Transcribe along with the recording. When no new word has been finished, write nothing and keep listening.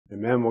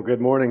Amen. Well, good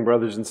morning,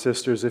 brothers and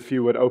sisters. If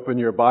you would open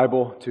your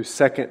Bible to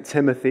 2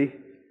 Timothy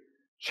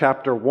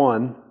chapter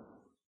 1.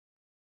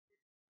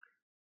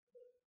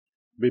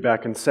 We'll be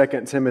back in 2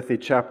 Timothy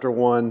chapter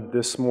 1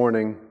 this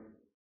morning.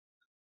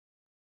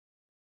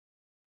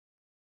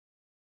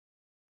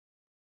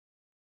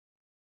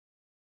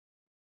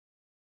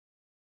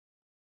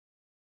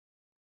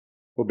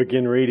 We'll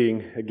begin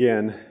reading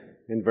again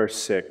in verse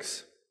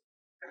 6.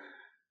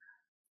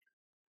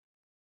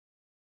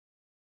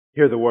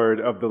 Hear the word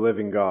of the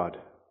living God.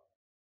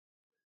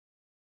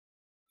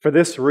 For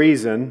this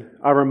reason,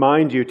 I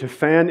remind you to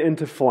fan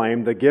into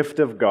flame the gift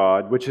of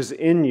God, which is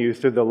in you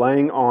through the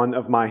laying on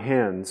of my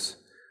hands.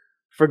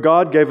 For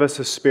God gave us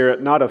a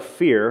spirit not of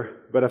fear,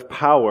 but of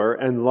power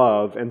and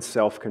love and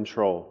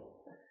self-control.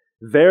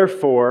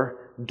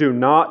 Therefore, do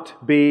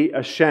not be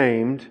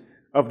ashamed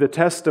of the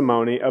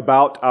testimony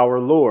about our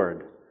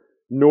Lord,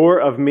 nor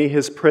of me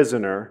his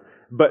prisoner,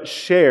 but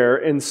share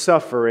in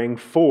suffering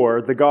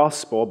for the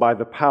gospel by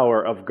the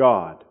power of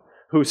God,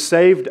 who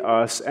saved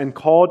us and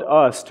called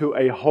us to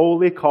a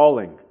holy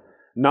calling,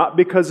 not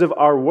because of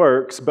our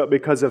works, but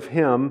because of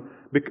Him,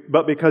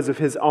 but because of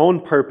His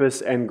own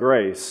purpose and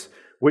grace,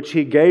 which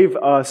He gave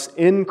us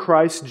in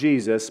Christ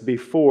Jesus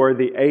before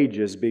the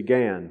ages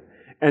began,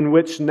 and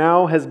which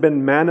now has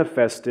been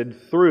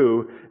manifested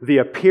through the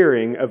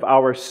appearing of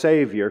our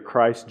Savior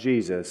Christ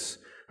Jesus,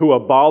 who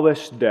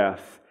abolished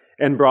death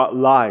and brought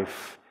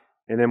life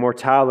and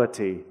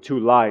immortality to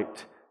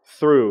light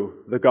through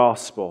the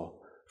gospel,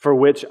 for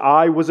which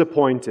I was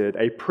appointed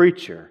a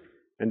preacher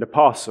and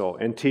apostle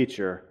and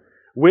teacher,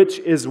 which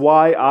is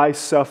why I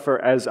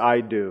suffer as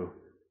I do.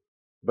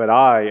 But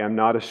I am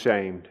not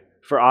ashamed,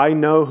 for I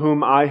know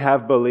whom I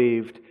have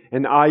believed,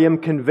 and I am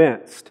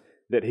convinced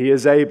that He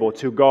is able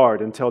to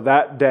guard until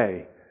that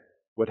day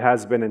what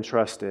has been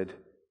entrusted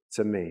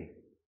to me.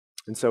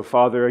 And so,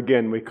 Father,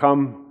 again, we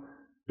come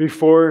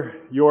before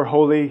your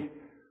holy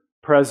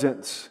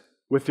presence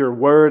with your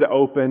word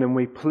open, and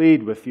we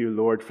plead with you,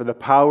 Lord, for the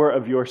power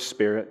of your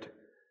Spirit.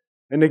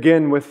 And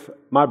again, with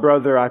my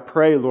brother, I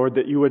pray, Lord,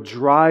 that you would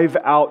drive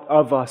out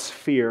of us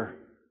fear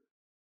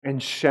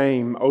and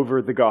shame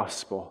over the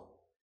gospel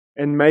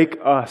and make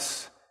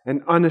us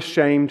an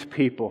unashamed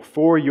people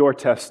for your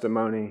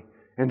testimony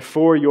and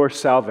for your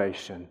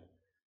salvation.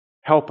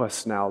 Help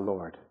us now,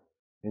 Lord.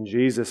 In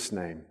Jesus'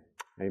 name,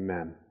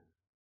 amen.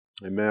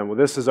 Amen. Well,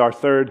 this is our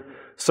third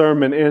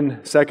sermon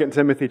in 2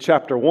 Timothy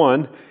chapter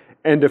 1.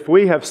 And if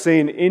we have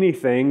seen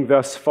anything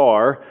thus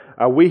far,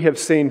 we have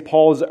seen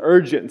Paul's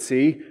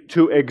urgency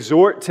to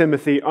exhort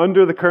Timothy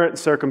under the current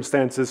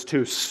circumstances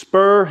to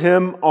spur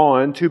him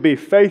on to be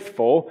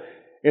faithful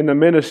in the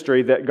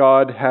ministry that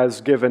God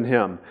has given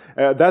him.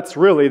 That's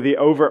really the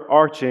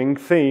overarching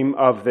theme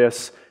of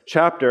this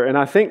chapter. And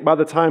I think by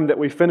the time that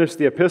we finish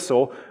the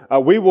epistle,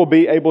 we will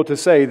be able to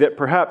say that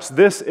perhaps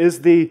this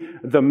is the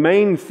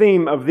main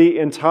theme of the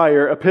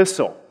entire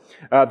epistle.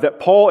 That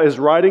Paul is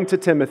writing to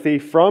Timothy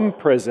from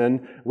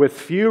prison with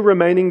few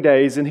remaining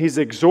days, and he's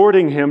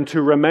exhorting him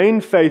to remain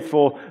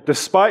faithful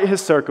despite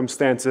his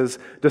circumstances,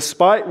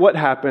 despite what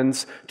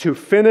happens, to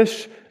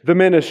finish the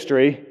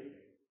ministry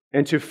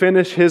and to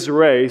finish his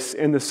race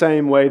in the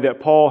same way that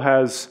Paul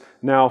has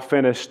now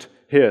finished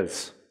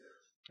his.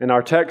 And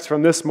our text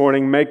from this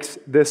morning makes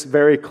this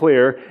very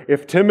clear.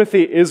 If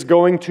Timothy is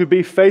going to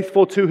be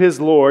faithful to his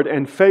Lord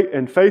and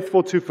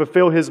faithful to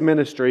fulfill his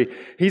ministry,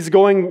 he's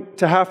going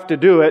to have to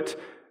do it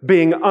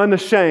being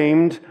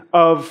unashamed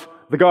of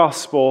the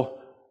gospel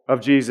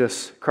of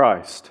Jesus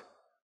Christ.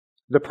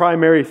 The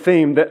primary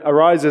theme that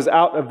arises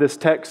out of this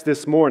text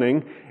this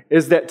morning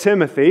is that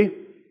Timothy,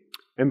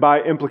 and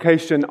by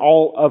implication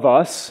all of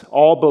us,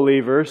 all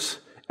believers,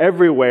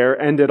 everywhere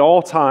and at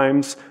all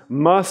times,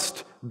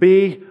 must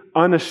be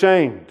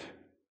unashamed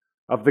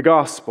of the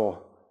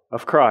gospel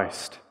of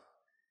Christ.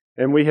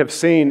 And we have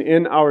seen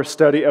in our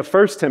study of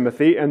 1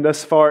 Timothy and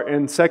thus far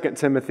in 2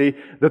 Timothy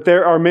that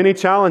there are many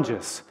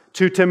challenges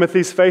to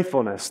Timothy's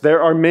faithfulness.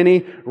 There are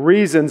many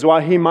reasons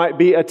why he might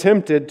be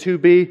tempted to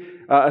be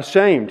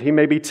ashamed. He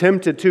may be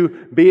tempted to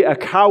be a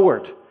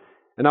coward.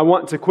 And I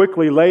want to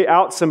quickly lay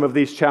out some of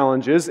these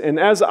challenges. And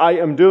as I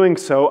am doing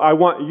so, I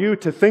want you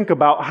to think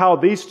about how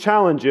these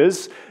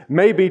challenges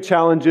may be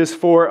challenges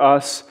for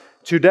us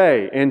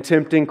today, and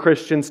tempting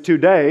Christians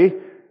today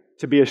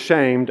to be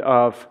ashamed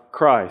of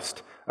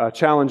Christ.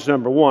 Challenge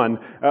number one,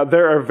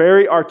 there are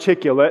very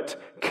articulate,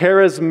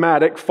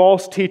 charismatic,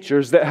 false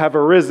teachers that have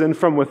arisen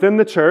from within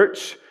the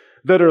church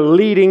that are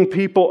leading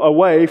people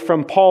away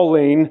from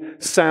Pauline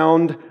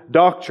sound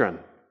doctrine.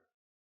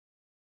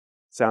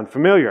 Sound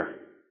familiar?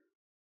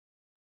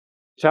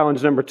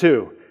 Challenge number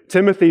two,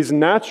 Timothy's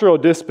natural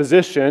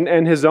disposition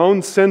and his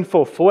own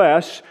sinful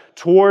flesh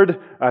toward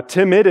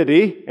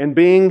timidity and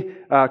being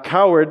a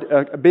coward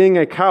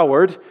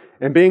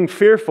and being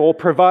fearful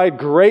provide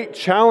great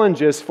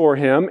challenges for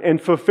him in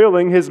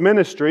fulfilling his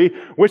ministry,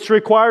 which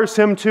requires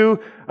him to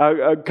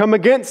come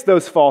against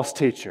those false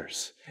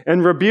teachers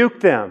and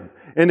rebuke them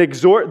and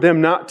exhort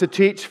them not to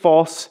teach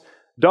false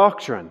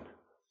doctrine.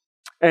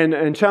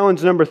 And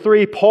challenge number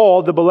three,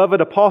 Paul, the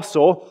beloved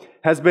apostle,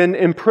 has been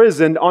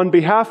imprisoned on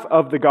behalf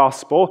of the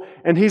gospel,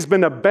 and he's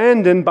been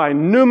abandoned by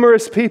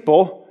numerous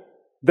people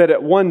that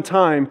at one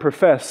time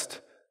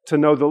professed to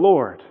know the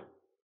Lord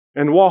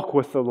and walk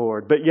with the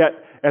Lord. But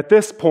yet, at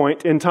this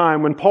point in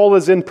time, when Paul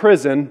is in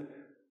prison,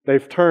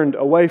 they've turned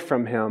away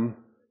from him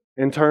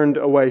and turned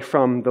away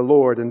from the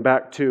Lord and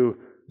back to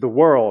the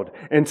world.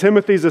 And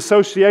Timothy's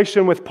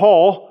association with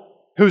Paul,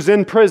 who's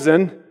in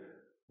prison,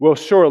 will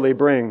surely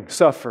bring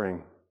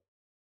suffering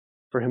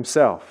for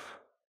himself.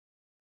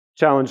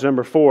 Challenge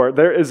number 4,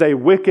 there is a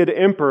wicked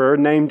emperor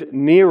named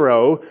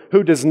Nero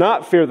who does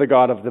not fear the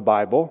God of the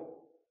Bible,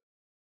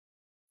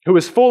 who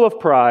is full of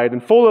pride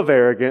and full of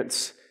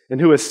arrogance, and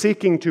who is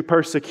seeking to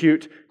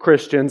persecute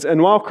Christians.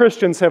 And while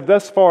Christians have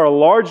thus far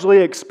largely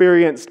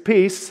experienced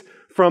peace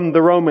from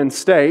the Roman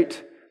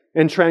state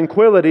and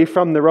tranquility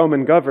from the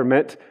Roman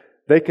government,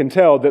 they can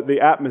tell that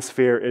the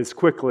atmosphere is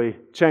quickly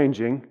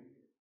changing,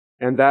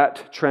 and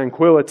that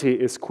tranquility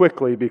is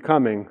quickly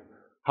becoming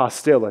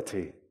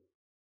hostility.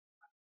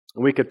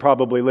 We could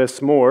probably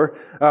list more,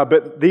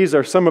 but these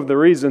are some of the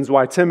reasons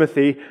why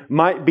Timothy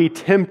might be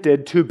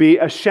tempted to be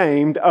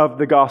ashamed of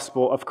the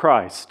gospel of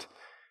Christ.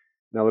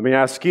 Now let me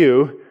ask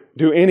you,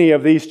 do any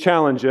of these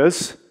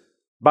challenges,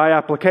 by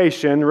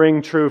application,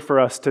 ring true for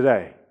us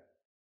today?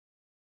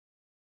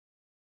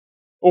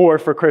 Or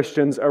for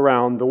Christians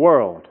around the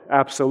world?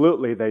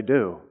 Absolutely they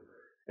do.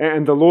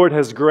 And the Lord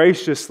has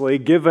graciously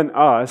given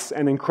us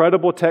an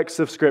incredible text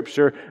of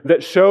Scripture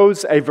that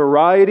shows a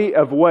variety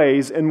of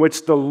ways in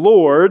which the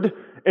Lord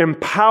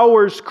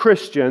empowers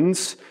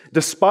Christians,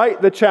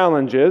 despite the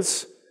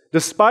challenges,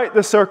 despite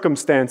the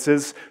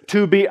circumstances,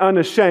 to be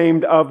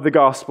unashamed of the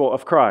gospel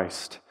of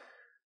Christ.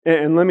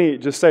 And let me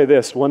just say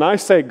this. When I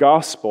say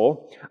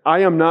gospel, I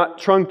am not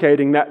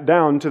truncating that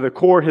down to the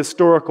core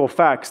historical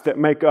facts that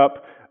make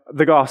up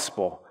the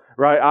gospel.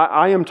 Right?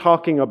 I am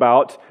talking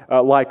about,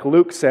 like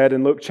Luke said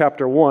in Luke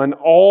chapter 1,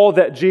 all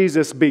that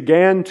Jesus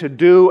began to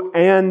do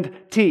and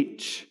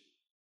teach.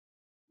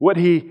 What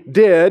He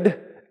did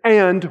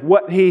and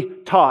what He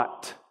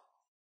taught.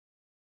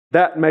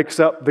 That makes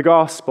up the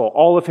gospel.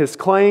 All of His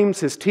claims,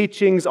 His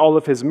teachings, all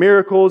of His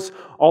miracles,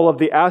 all of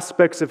the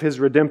aspects of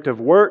His redemptive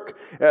work.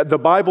 The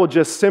Bible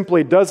just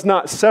simply does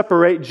not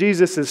separate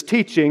Jesus'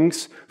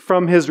 teachings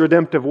from His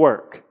redemptive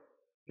work.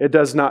 It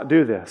does not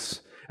do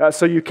this.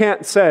 So you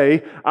can't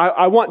say,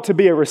 I want to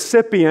be a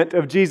recipient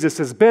of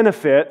Jesus'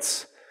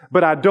 benefits,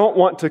 but I don't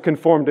want to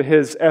conform to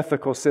His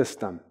ethical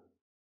system.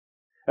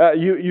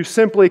 You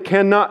simply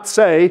cannot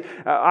say,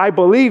 I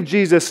believe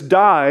Jesus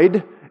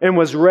died and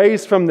was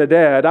raised from the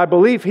dead. I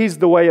believe He's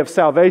the way of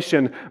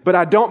salvation, but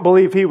I don't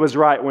believe He was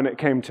right when it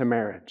came to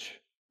marriage,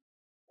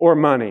 or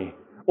money,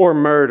 or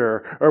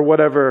murder, or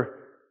whatever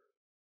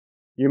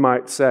you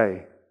might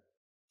say.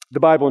 The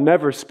Bible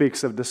never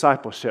speaks of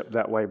discipleship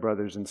that way,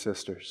 brothers and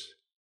sisters.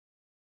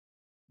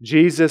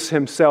 Jesus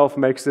Himself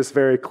makes this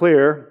very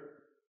clear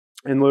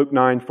in Luke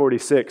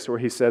 9:46, where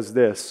He says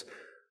this,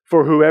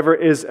 "For whoever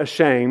is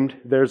ashamed,"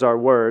 there's our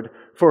word,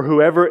 "for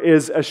whoever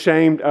is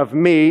ashamed of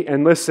me,"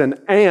 and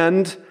listen,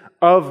 "and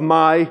of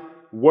my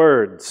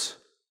words,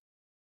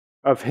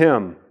 of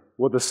him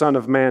will the Son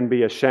of Man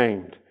be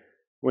ashamed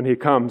when He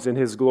comes in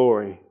His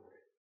glory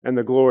and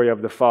the glory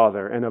of the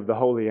Father and of the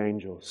holy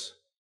angels."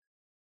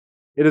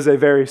 It is a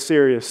very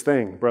serious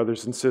thing,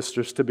 brothers and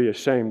sisters, to be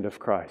ashamed of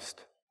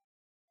Christ.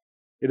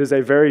 It is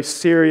a very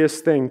serious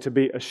thing to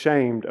be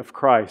ashamed of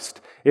Christ.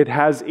 It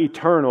has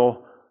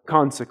eternal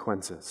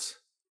consequences.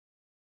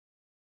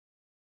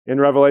 In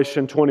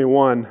Revelation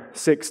 21,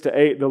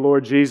 6-8, the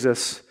Lord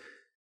Jesus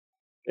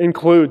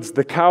includes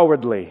the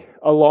cowardly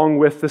along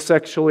with the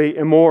sexually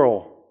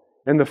immoral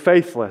and the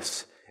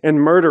faithless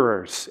and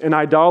murderers and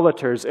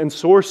idolaters and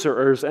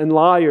sorcerers and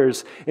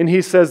liars. And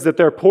He says that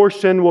their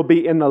portion will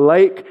be in the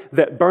lake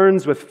that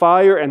burns with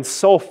fire and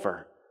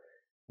sulfur,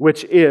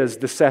 which is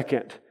the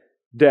second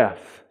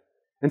death.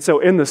 And so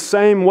in the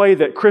same way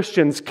that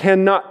Christians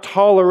cannot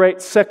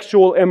tolerate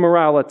sexual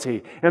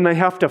immorality and they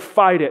have to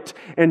fight it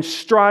and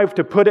strive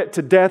to put it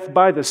to death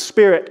by the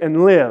Spirit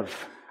and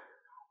live,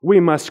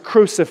 we must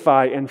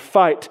crucify and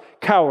fight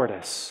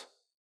cowardice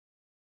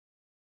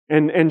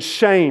and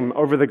shame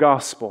over the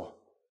gospel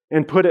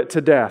and put it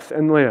to death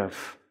and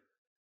live.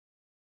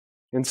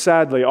 And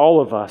sadly, all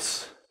of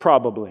us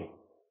probably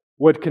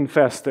would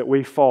confess that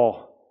we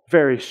fall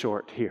very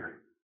short here.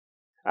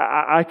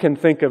 I can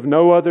think of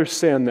no other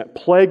sin that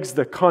plagues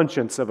the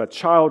conscience of a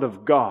child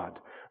of God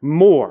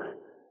more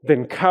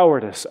than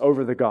cowardice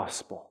over the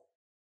gospel.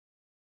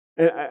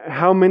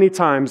 How many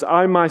times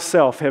I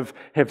myself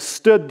have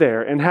stood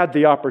there and had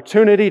the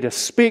opportunity to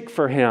speak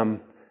for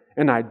Him,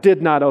 and I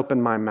did not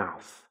open my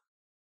mouth.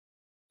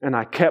 And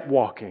I kept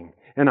walking,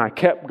 and I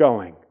kept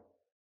going.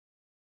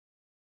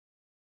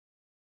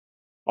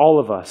 All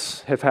of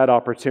us have had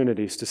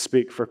opportunities to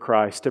speak for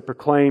Christ, to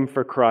proclaim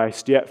for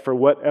Christ, yet for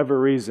whatever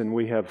reason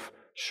we have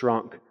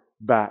shrunk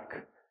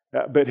back.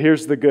 But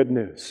here's the good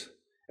news.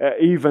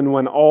 Even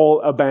when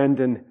all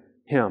abandoned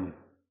Him,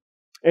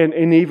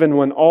 and even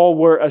when all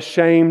were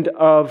ashamed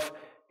of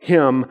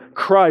Him,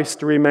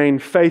 Christ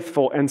remained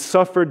faithful and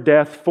suffered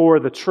death for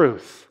the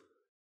truth.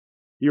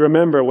 You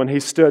remember when He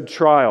stood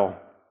trial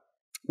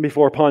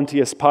before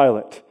Pontius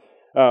Pilate.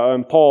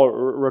 And Paul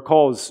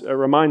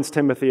reminds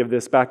Timothy of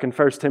this back in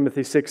 1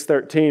 Timothy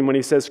 6:13 when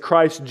he says,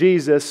 Christ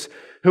Jesus,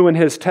 who in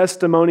His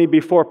testimony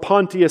before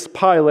Pontius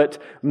Pilate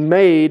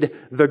made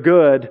the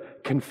good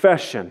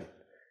confession.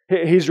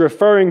 He's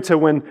referring to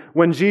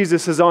when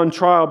Jesus is on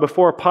trial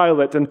before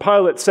Pilate, and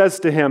Pilate says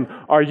to Him,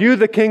 are you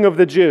the King of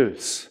the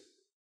Jews?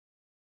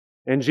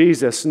 And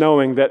Jesus,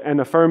 knowing that an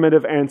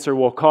affirmative answer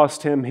will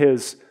cost Him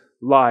His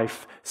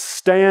life,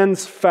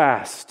 stands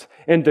fast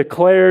and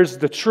declares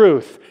the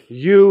truth.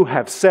 You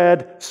have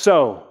said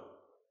so.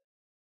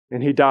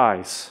 And He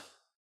dies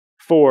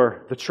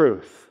for the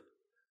truth.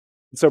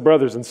 So,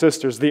 brothers and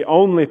sisters, the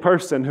only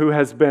person who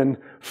has been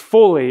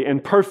fully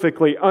and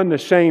perfectly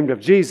unashamed of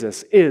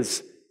Jesus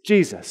is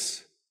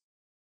Jesus.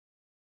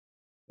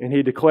 And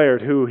He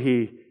declared who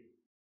He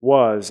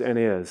was and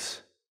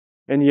is.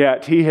 And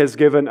yet He has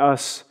given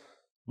us,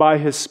 by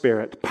His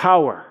Spirit,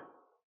 power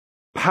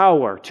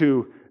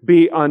to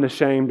be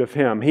unashamed of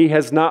Him. He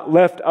has not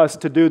left us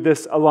to do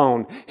this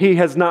alone. He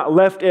has not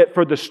left it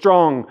for the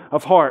strong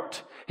of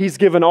heart. He's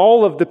given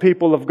all of the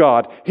people of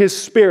God His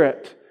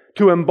Spirit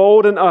to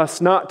embolden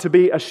us not to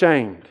be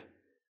ashamed.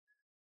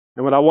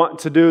 And what I want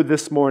to do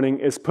this morning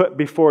is put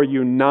before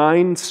you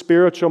 9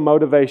 spiritual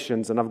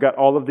motivations, and I've got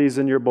all of these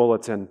in your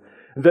bulletin,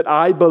 that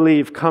I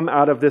believe come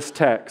out of this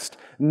text.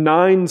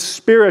 9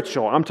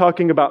 spiritual, I'm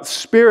talking about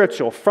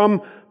spiritual,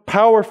 from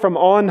power from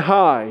on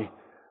high,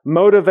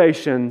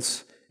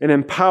 motivations and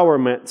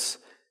empowerments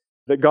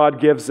that God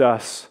gives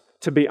us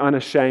to be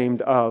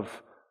unashamed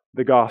of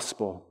the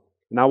gospel.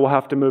 And I will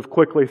have to move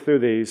quickly through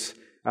these,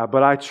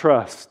 but I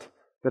trust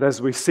that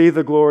as we see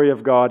the glory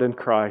of God in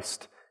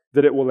Christ,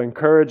 that it will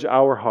encourage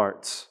our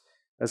hearts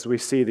as we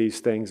see these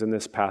things in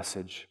this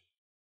passage.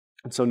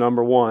 And so,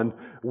 number 1,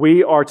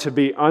 we are to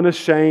be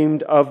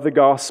unashamed of the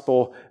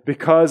gospel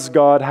because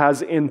God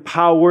has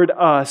empowered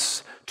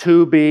us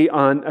to be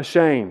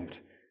unashamed.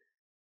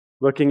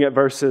 Looking at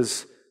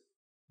verse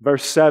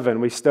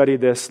 7, we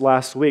studied this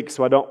last week,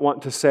 so I don't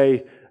want to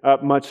say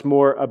much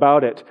more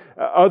about it,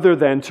 other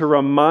than to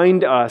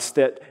remind us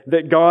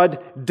that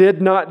God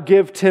did not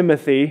give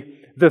Timothy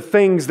the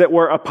things that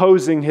were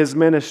opposing his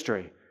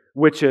ministry,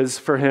 which is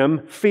for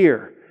him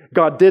fear.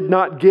 God did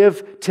not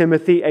give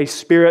Timothy a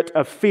spirit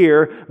of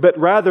fear, but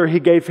rather He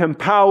gave him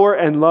power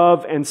and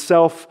love and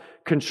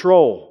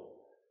self-control.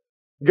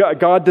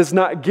 God does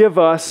not give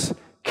us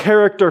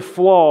character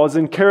flaws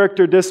and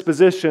character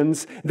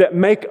dispositions that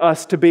make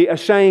us to be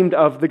ashamed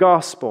of the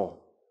gospel.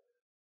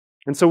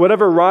 And so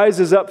whatever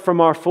rises up from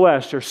our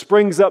flesh or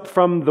springs up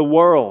from the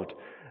world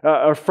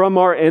or from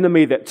our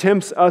enemy that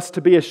tempts us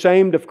to be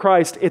ashamed of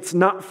Christ, it's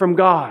not from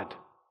God.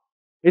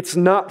 It's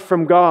not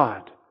from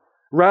God.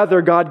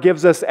 Rather, God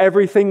gives us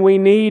everything we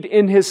need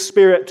in His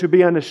Spirit to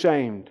be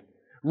unashamed.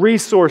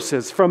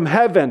 Resources from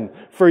heaven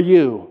for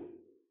you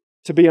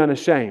to be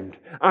unashamed.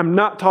 I'm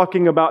not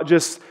talking about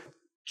just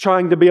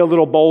trying to be a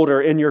little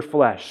bolder in your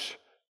flesh.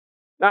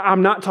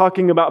 I'm not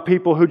talking about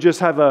people who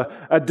just have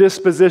a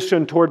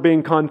disposition toward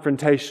being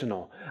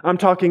confrontational. I'm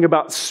talking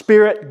about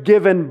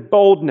Spirit-given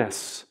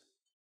boldness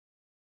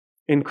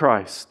in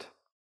Christ.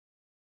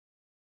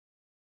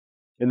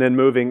 And then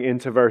moving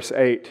into verse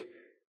 8,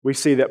 we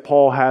see that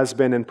Paul has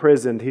been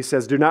imprisoned. He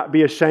says, do not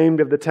be ashamed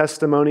of the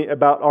testimony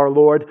about our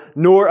Lord,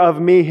 nor of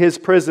me, His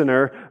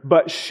prisoner,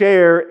 but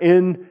share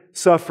in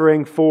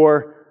suffering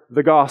for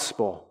the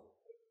gospel.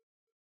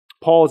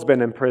 Paul's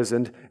been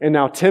imprisoned, and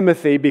now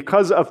Timothy,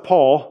 because of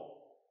Paul,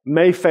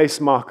 may face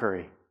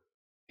mockery.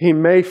 He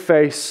may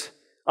face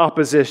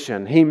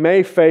opposition. He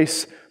may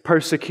face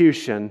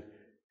persecution,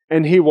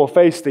 and he will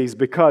face these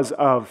because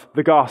of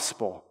the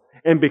gospel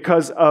and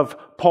because of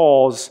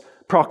Paul's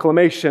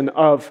proclamation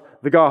of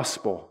the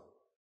gospel.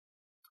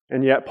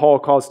 And yet Paul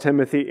calls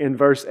Timothy in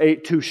verse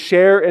 8 to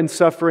share in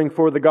suffering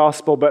for the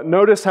gospel. But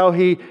notice how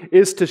he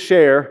is to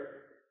share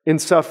in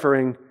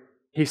suffering.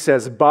 He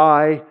says,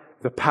 by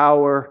the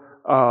power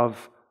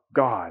of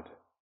God.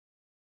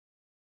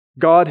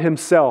 God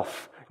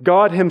Himself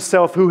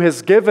who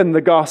has given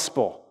the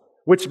gospel,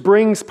 which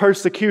brings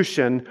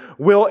persecution,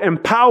 will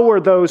empower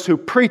those who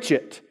preach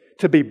it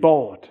to be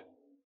bold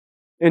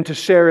and to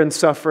share in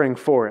suffering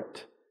for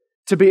it,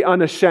 to be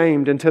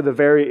unashamed unto the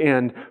very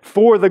end,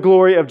 for the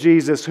glory of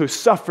Jesus, who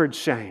suffered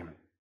shame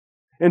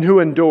and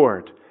who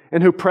endured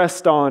and who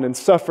pressed on and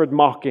suffered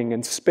mocking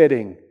and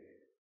spitting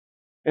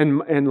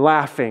and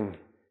laughing,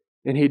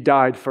 and He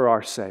died for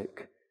our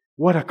sake.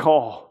 What a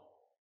call.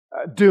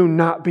 Do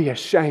not be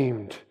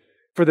ashamed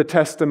for the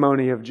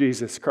testimony of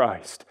Jesus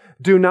Christ.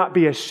 Do not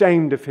be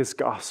ashamed of His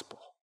gospel.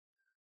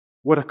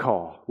 What a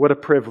call. What a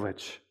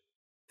privilege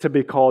to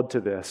be called to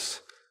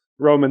this.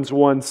 Romans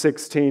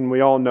 1:16,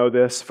 we all know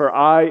this. For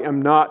I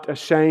am not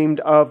ashamed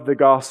of the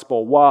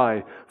gospel.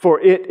 Why? For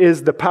it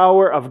is the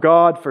power of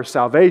God for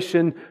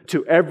salvation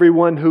to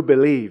everyone who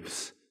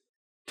believes,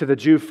 to the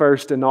Jew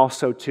first and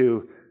also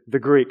to the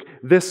Greek.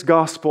 This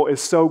gospel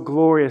is so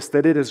glorious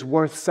that it is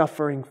worth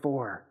suffering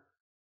for.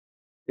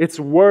 It's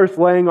worth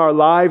laying our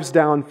lives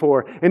down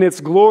for. And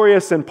it's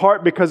glorious in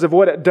part because of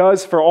what it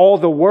does for all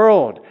the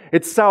world.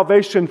 It's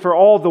salvation for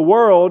all the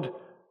world,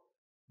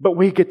 but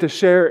we get to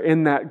share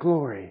in that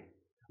glory.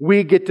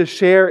 We get to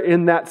share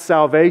in that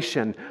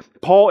salvation.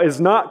 Paul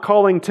is not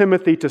calling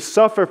Timothy to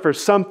suffer for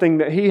something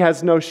that he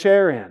has no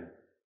share in.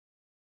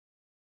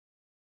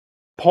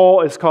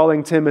 Paul is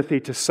calling Timothy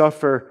to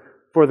suffer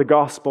for the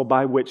gospel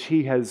by which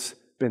he has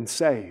been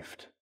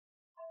saved.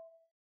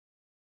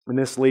 And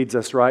this leads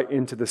us right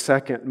into the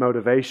second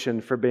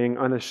motivation for being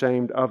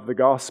unashamed of the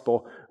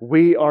gospel.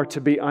 We are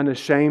to be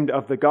unashamed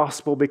of the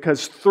gospel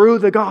because through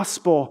the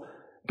gospel,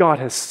 God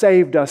has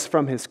saved us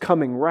from His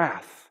coming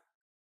wrath.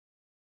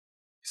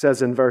 He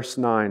says in verse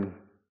 9,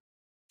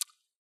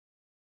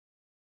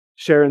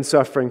 share in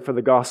suffering for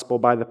the gospel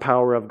by the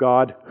power of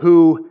God,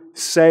 who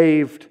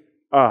saved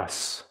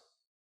us.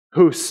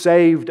 Who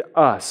saved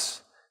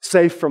us.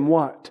 Saved from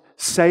what?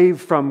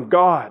 Saved from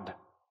God.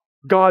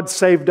 God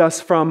saved us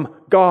from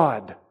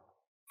God,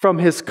 from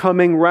His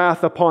coming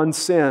wrath upon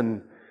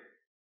sin.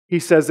 He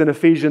says in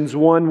Ephesians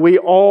 1, we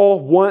all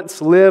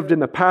once lived in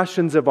the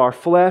passions of our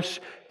flesh,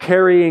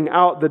 carrying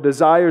out the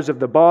desires of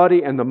the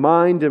body and the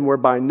mind, and were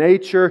by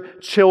nature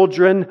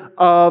children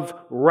of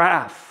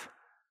wrath,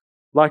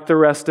 like the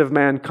rest of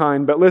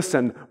mankind. But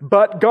listen,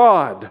 but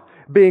God,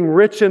 being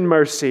rich in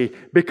mercy,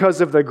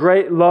 because of the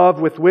great love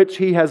with which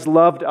He has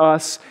loved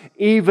us,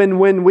 even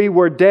when we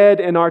were dead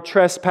in our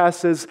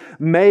trespasses,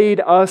 made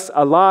us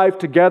alive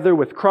together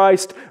with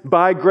Christ.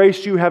 By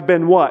grace you have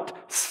been what?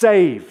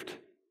 Saved.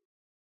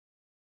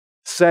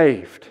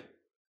 Saved.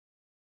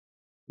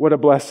 What a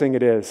blessing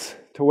it is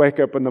to wake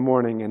up in the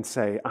morning and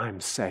say,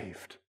 I'm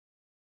saved.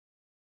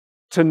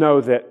 To know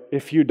that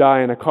if you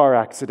die in a car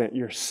accident,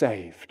 you're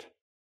saved.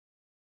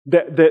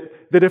 That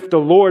if the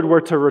Lord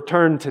were to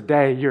return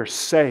today, you're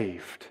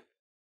saved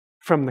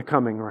from the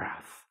coming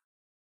wrath.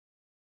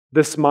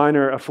 This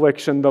minor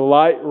affliction, the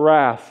light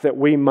wrath that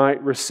we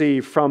might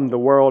receive from the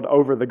world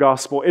over the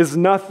gospel, is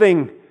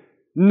nothing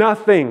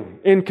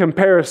in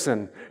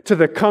comparison to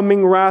the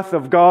coming wrath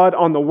of God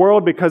on the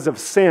world because of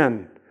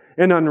sin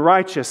and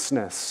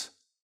unrighteousness.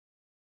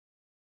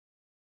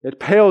 It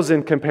pales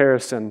in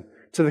comparison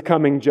to the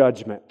coming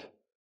judgment.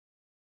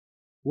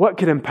 What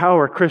could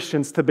empower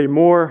Christians to be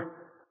more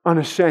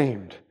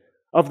unashamed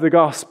of the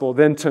gospel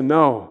than to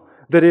know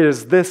that it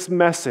is this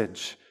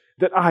message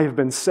that I have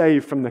been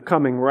saved from the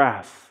coming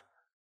wrath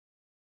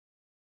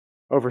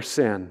over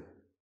sin,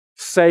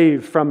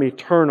 saved from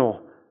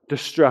eternal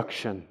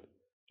destruction.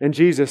 And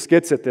Jesus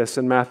gets at this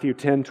in Matthew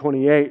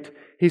 10:28.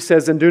 He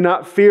says, and do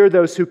not fear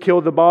those who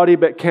kill the body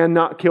but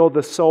cannot kill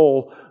the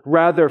soul.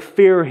 Rather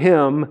fear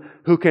Him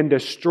who can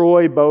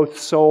destroy both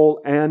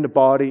soul and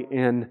body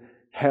in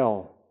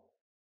hell.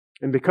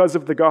 And because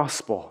of the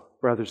gospel,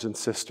 brothers and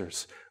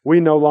sisters,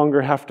 we no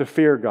longer have to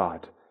fear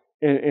God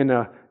in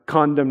a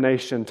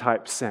condemnation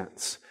type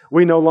sense.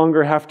 We no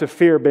longer have to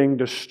fear being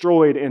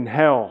destroyed in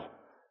hell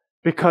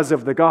because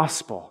of the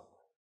gospel.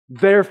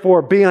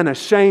 Therefore, be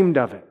unashamed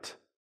of it.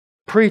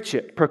 Preach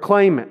it,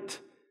 proclaim it.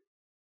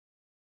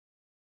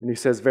 And he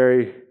says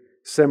very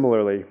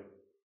similarly,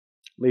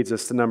 leads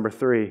us to number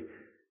 3.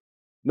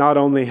 Not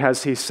only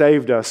has He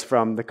saved us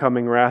from the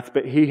coming wrath,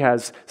 but He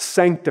has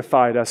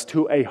sanctified us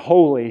to a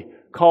holy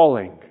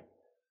calling.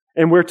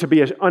 And we're to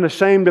be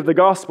unashamed of the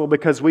gospel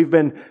because we've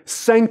been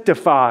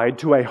sanctified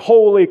to a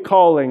holy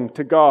calling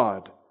to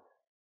God.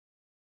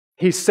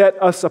 He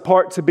set us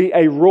apart to be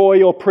a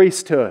royal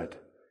priesthood.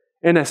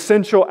 An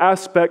essential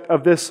aspect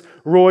of this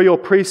royal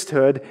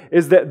priesthood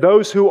is that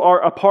those who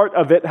are a part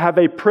of it have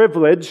a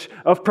privilege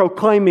of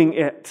proclaiming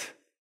it,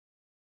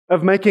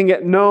 of making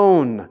it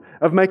known,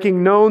 of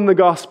making known the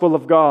gospel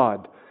of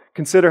God.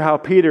 Consider how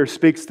Peter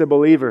speaks to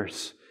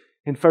believers.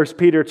 In 1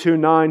 Peter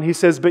 2:9, he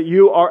says, but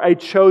you are a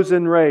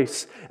chosen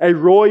race, a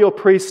royal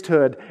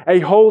priesthood,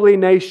 a holy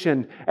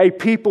nation, a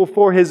people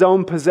for His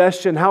own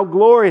possession. How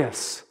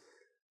glorious!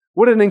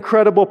 What an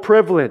incredible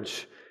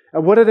privilege.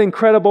 And what an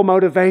incredible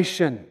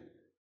motivation.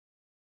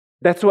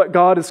 That's what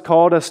God has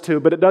called us to,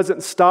 but it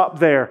doesn't stop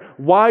there.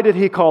 Why did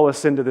He call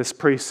us into this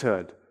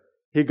priesthood?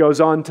 He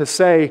goes on to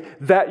say,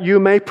 that you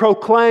may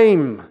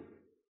proclaim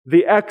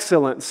the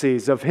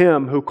excellencies of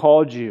Him who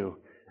called you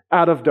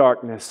out of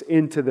darkness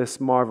into this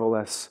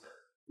marvelous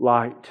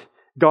light.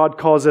 God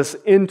calls us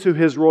into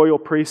His royal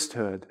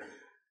priesthood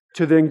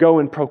to then go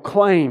and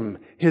proclaim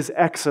His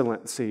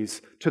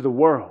excellencies to the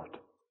world.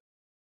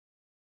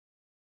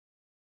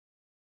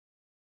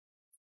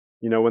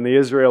 You know, when the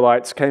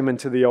Israelites came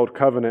into the Old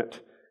Covenant,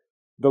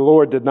 the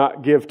Lord did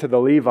not give to the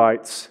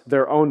Levites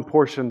their own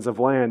portions of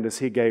land as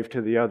He gave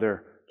to the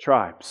other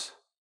tribes.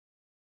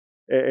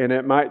 And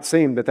it might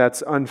seem that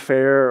that's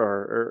unfair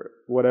or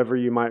whatever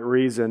you might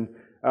reason,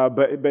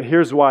 but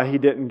here's why He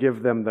didn't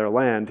give them their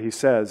land. He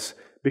says,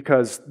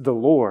 because the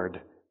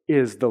Lord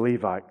is the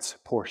Levites'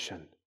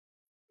 portion.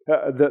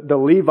 The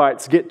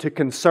Levites get to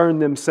concern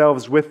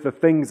themselves with the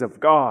things of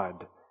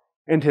God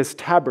and His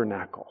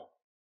tabernacle.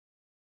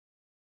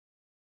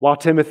 While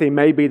Timothy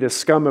may be the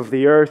scum of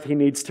the earth, he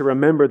needs to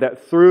remember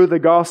that through the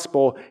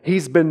gospel,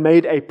 he's been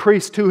made a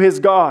priest to his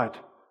God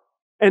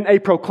and a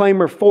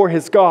proclaimer for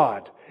his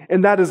God.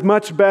 And that is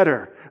much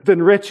better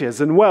than riches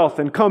and wealth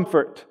and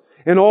comfort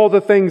and all the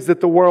things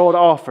that the world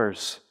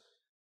offers.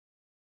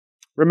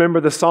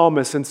 Remember the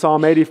psalmist in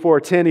Psalm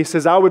 84:10, he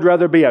says, I would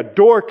rather be a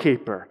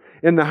doorkeeper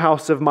in the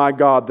house of my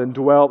God than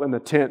dwell in the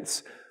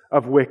tents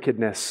of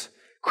wickedness.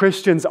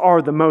 Christians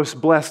are the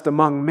most blessed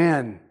among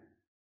men.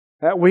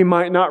 That we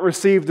might not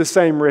receive the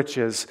same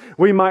riches.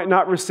 We might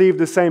not receive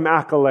the same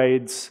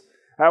accolades.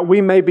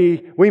 We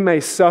may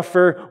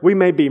suffer. We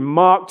may be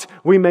mocked.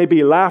 We may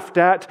be laughed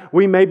at.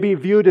 We may be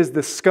viewed as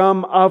the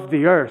scum of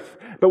the earth.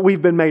 But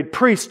we've been made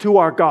priests to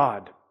our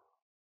God,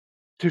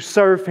 to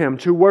serve Him,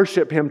 to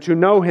worship Him, to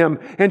know Him,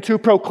 and to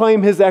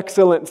proclaim His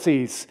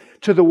excellencies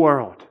to the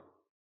world.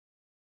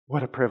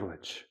 What a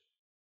privilege.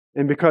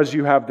 And because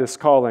you have this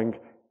calling,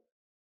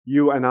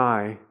 you and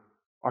I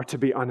are to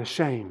be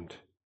unashamed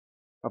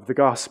of the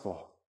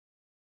gospel.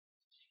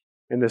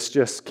 And this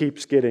just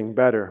keeps getting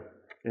better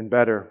and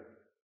better.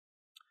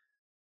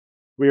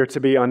 We are to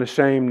be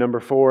unashamed,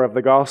 number 4, of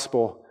the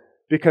gospel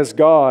because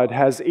God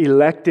has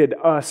elected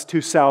us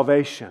to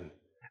salvation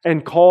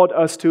and called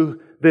us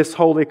to this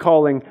holy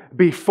calling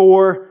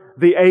before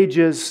the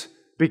ages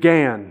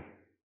began.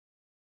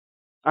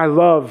 I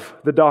love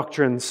the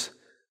doctrines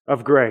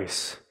of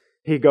grace.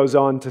 He goes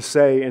on to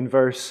say in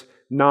verse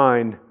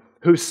 9,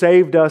 who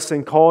saved us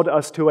and called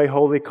us to a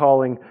holy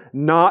calling,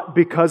 not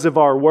because of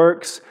our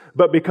works,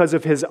 but because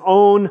of His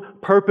own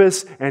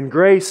purpose and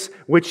grace,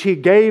 which He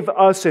gave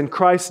us in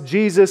Christ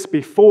Jesus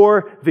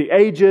before the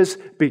ages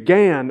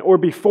began, or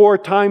before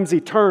times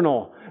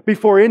eternal,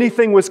 before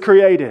anything was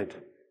created.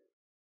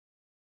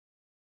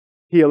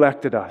 He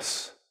elected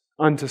us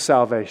unto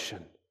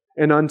salvation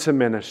and unto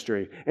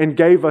ministry, and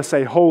gave us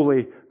a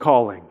holy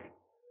calling.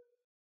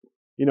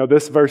 You know,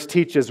 this verse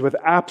teaches with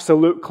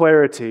absolute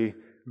clarity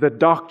the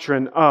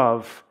doctrine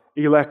of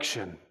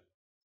election.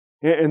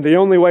 And the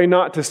only way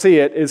not to see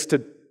it is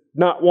to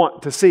not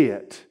want to see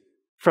it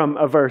from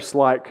a verse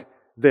like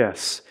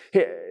this.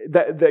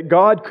 That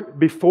God,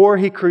 before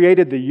He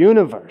created the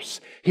universe,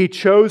 He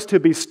chose to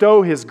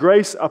bestow His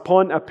grace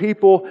upon a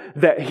people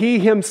that He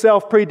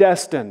Himself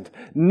predestined,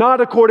 not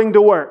according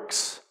to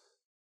works.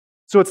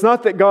 So it's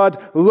not that God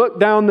looked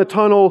down the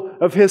tunnel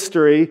of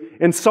history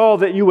and saw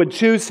that you would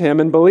choose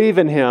Him and believe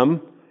in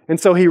Him, and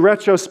so He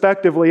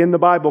retrospectively in the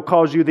Bible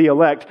calls you the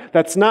elect.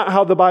 That's not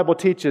how the Bible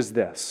teaches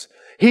this.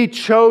 He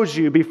chose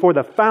you before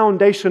the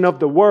foundation of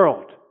the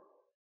world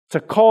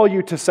to call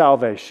you to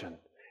salvation,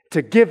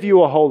 to give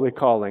you a holy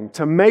calling,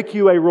 to make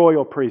you a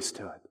royal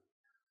priesthood.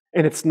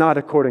 And it's not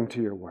according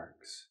to your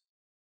works.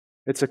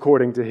 It's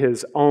according to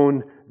His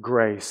own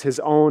grace, His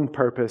own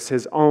purpose,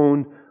 His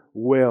own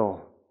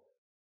will.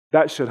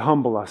 That should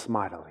humble us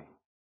mightily.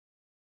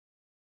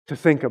 To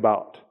think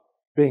about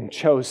being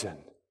chosen,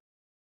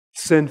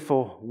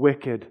 sinful,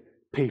 wicked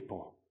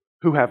people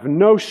who have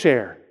no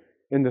share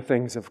in the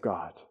things of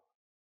God,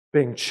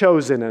 being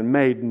chosen and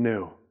made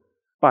new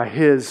by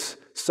His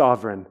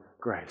sovereign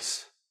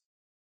grace,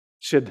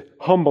 should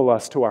humble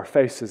us to our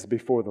faces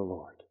before the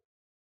Lord.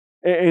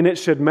 And it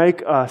should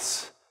make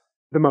us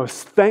the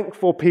most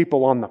thankful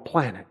people on the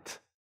planet.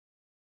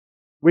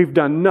 We've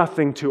done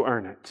nothing to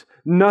earn it,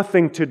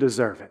 nothing to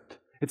deserve it.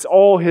 It's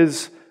all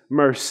His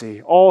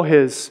mercy, all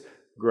His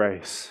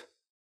grace.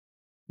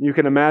 You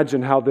can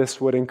imagine how this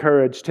would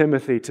encourage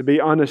Timothy to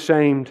be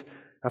unashamed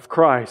of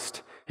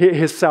Christ.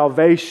 His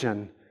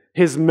salvation,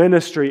 His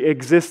ministry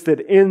existed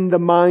in the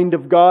mind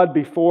of God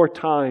before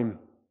time.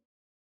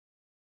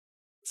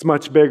 It's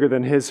much bigger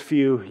than his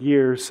few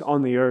years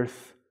on the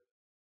earth.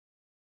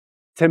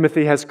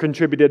 Timothy has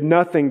contributed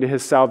nothing to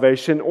his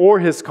salvation or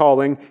his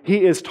calling.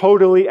 He is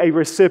totally a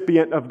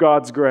recipient of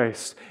God's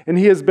grace. And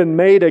he has been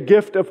made a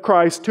gift of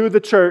Christ to the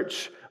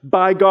church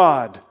by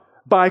God,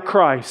 by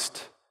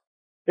Christ.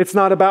 It's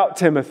not about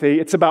Timothy,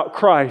 it's about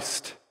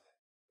Christ.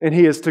 And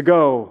he is to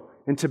go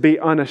and to be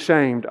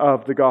unashamed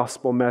of the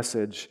gospel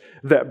message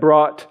that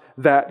brought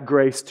that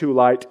grace to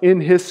light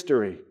in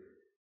history,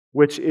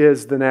 which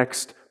is the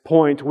next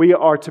point. We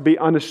are to be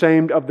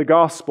unashamed of the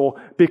gospel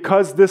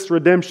because this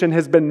redemption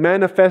has been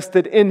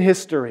manifested in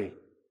history,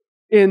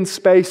 in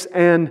space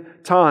and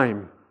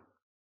time.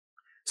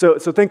 So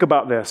think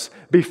about this.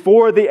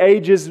 Before the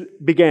ages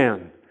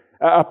began,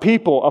 a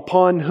people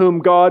upon whom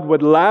God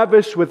would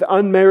lavish with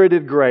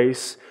unmerited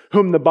grace,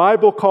 whom the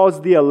Bible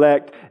calls the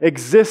elect,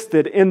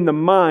 existed in the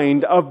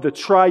mind of the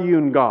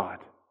triune God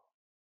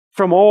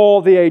from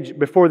all the age,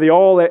 before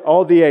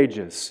all the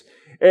ages.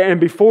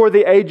 And before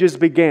the ages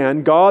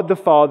began, God the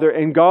Father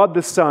and God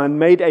the Son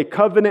made a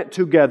covenant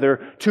together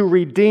to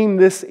redeem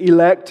this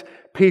elect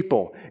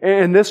people.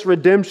 And this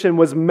redemption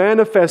was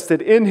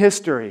manifested in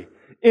history,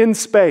 in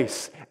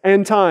space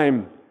and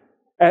time,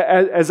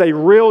 as a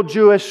real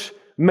Jewish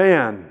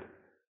man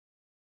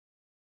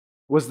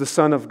was the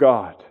Son of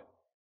God.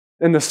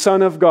 And the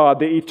Son of God,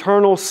 the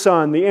eternal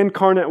Son, the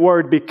incarnate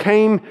Word,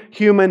 became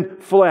human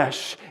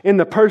flesh in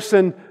the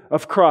person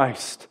of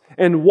Christ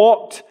and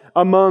walked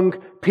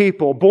among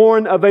people,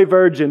 born of a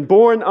virgin,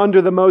 born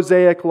under the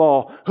Mosaic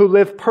law, who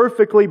lived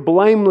perfectly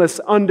blameless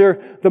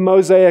under the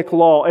Mosaic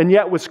law, and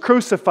yet was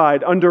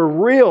crucified under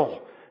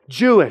real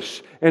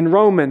Jewish and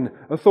Roman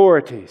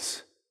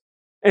authorities,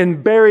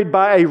 and buried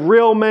by a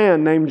real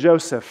man named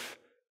Joseph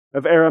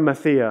of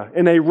Arimathea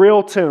in a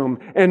real tomb,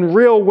 and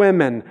real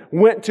women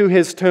went to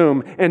his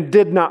tomb and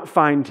did not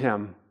find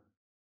him.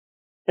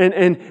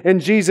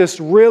 And Jesus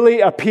really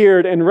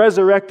appeared in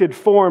resurrected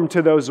form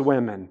to those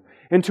women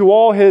and to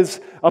all His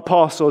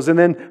apostles. And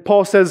then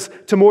Paul says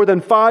to more than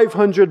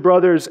 500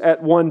 brothers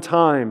at one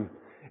time.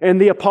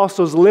 And the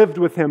apostles lived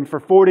with Him for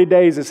 40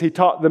 days as He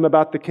taught them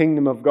about the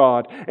kingdom of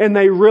God. And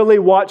they really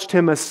watched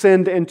Him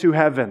ascend into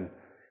heaven.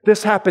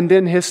 This happened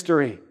in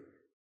history.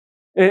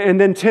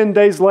 And then 10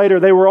 days later,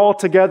 they were all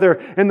together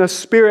and the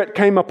Spirit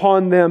came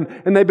upon them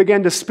and they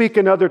began to speak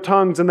in other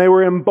tongues and they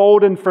were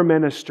emboldened for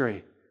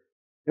ministry.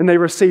 And they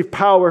received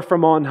power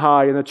from on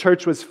high, and the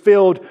church was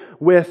filled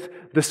with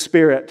the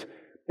Spirit.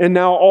 And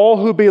now all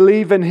who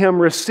believe in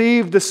Him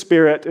receive the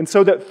Spirit, and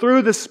so that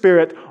through the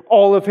Spirit,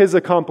 all of His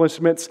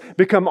accomplishments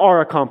become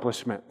our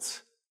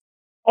accomplishments.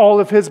 All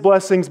of His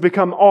blessings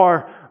become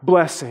our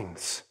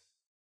blessings.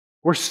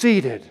 We're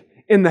seated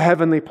in the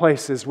heavenly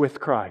places with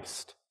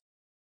Christ.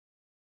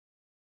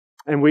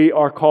 And we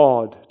are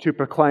called to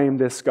proclaim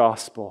this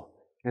gospel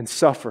and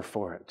suffer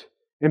for it.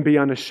 And be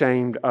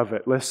unashamed of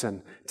it.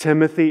 Listen,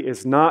 Timothy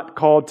is not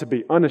called to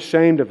be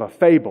unashamed of a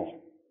fable.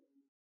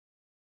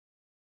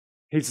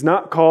 He's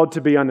not called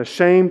to be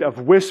unashamed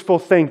of wishful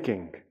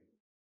thinking.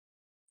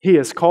 He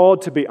is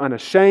called to be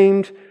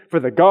unashamed for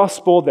the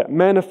gospel that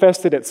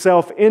manifested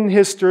itself in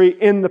history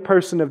in the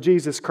person of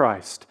Jesus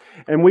Christ.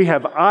 And we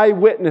have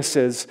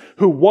eyewitnesses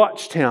who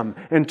watched Him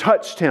and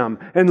touched Him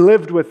and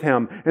lived with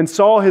Him and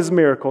saw His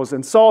miracles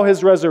and saw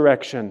His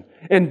resurrection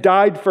and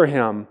died for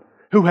Him,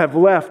 who have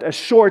left a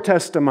sure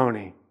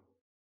testimony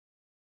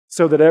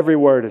so that every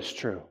word is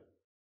true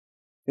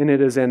and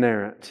it is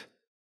inerrant.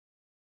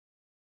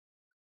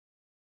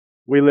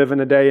 We live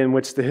in a day in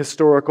which the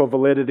historical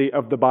validity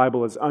of the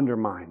Bible is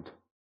undermined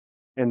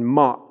and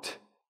mocked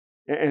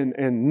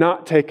and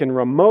not taken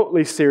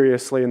remotely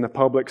seriously in the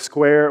public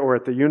square or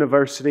at the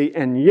university,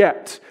 and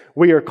yet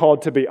we are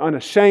called to be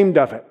unashamed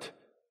of it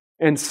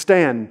and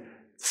stand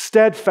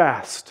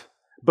steadfast,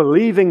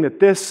 believing that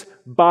this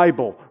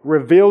Bible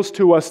reveals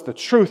to us the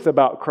truth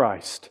about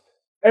Christ.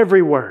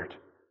 Every word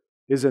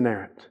is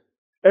inerrant.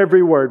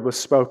 Every word was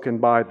spoken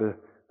by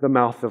the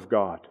mouth of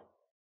God.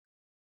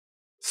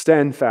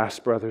 Stand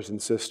fast, brothers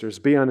and sisters.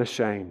 Be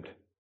unashamed.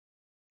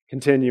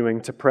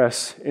 Continuing to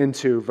press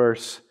into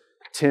verse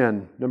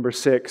 10, number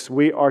 6,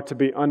 we are to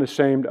be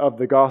unashamed of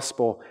the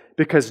gospel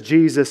because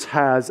Jesus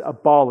has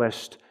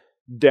abolished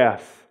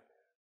death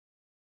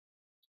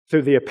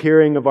through the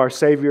appearing of our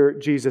Savior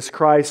Jesus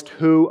Christ,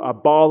 who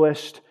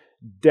abolished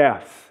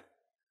death.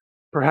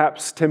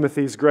 Perhaps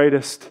Timothy's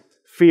greatest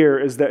fear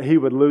is that he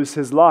would lose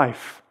his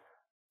life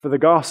for the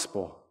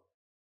gospel.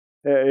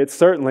 It's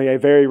certainly a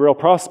very real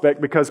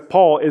prospect because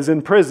Paul is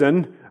in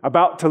prison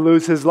about to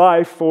lose his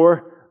life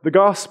for the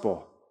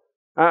gospel.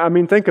 I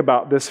mean, think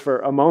about this for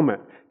a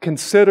moment.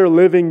 Consider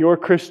living your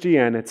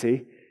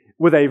Christianity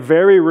with a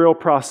very real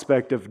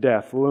prospect of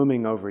death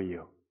looming over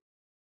you.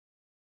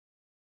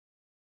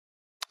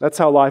 That's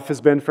how life has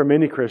been for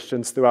many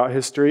Christians throughout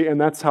history, and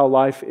that's how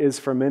life is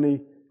for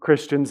many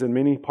Christians in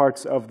many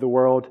parts of the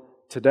world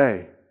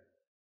today.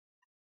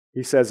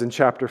 He says in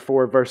chapter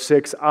 4, verse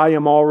 6, I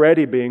am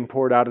already being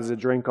poured out as a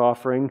drink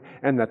offering,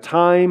 and the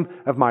time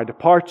of my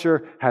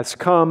departure has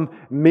come,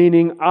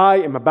 meaning I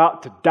am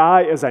about to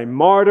die as a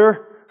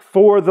martyr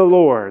for the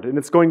Lord. And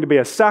it's going to be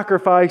a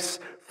sacrifice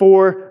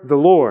for the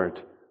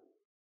Lord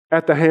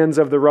at the hands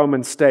of the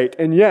Roman state.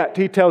 And yet,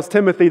 he tells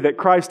Timothy that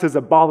Christ has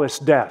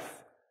abolished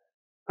death.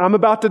 I'm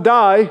about to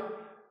die.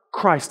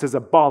 Christ has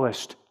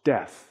abolished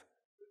death.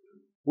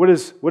 What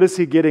is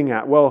he getting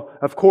at? Well,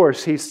 of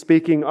course, he's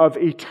speaking of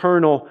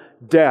eternal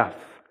death.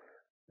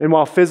 And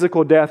while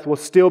physical death will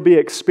still be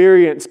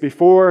experienced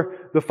before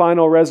the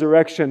final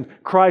resurrection,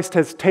 Christ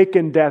has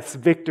taken death's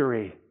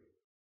victory.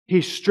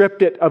 He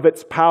stripped it of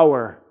its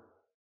power.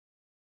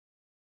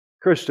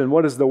 Christian,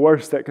 what is the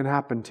worst that can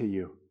happen to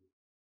you?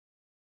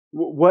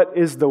 What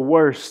is the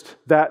worst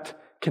that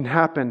can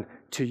happen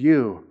to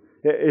you?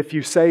 If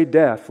you say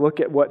death,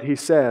 look at what he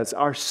says.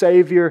 Our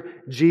Savior,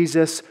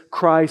 Jesus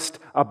Christ,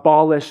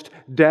 abolished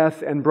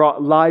death and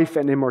brought life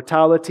and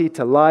immortality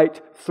to light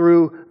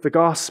through the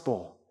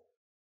gospel.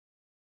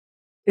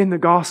 In the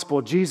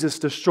gospel, Jesus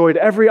destroyed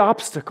every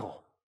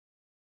obstacle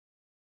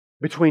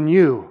between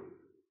you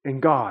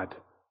and God,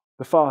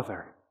 the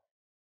Father.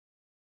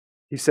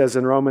 He says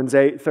in Romans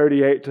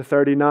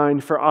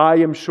 8:38-39, for I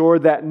am sure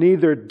that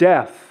neither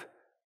death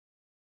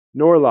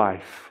nor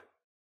life,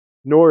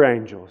 nor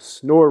angels,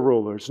 nor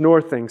rulers,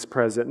 nor things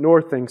present,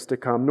 nor things to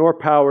come, nor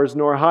powers,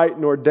 nor height,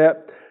 nor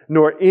depth,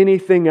 nor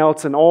anything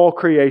else in all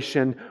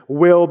creation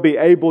will be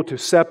able to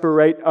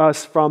separate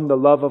us from the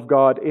love of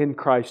God in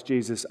Christ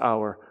Jesus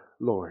our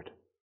Lord.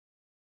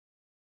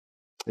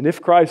 And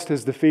if Christ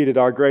has defeated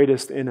our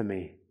greatest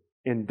enemy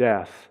in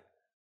death,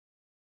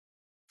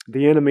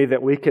 the enemy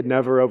that we could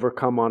never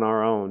overcome on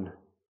our own,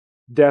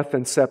 death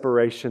and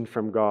separation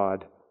from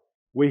God,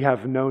 we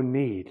have no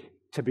need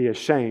to be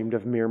ashamed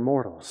of mere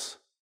mortals.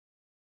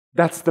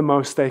 That's the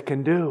most they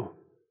can do,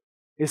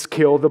 is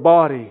kill the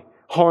body,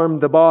 harm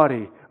the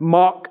body,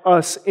 mock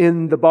us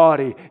in the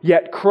body.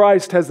 Yet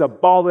Christ has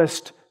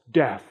abolished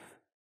death.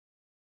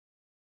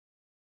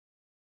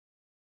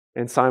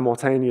 And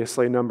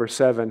simultaneously, number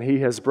 7, He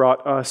has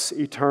brought us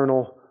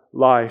eternal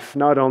life.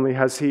 Not only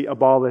has He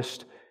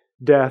abolished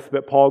death,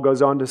 but Paul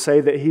goes on to say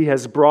that He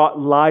has brought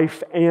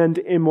life and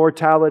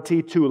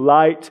immortality to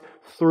light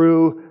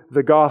through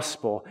the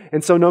gospel.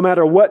 And so no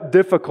matter what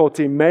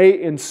difficulty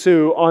may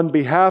ensue on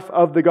behalf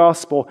of the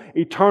gospel,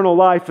 eternal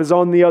life is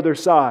on the other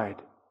side.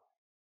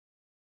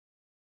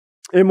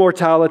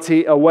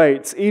 Immortality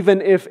awaits,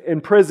 even if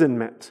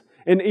imprisonment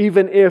and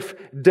even if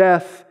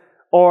death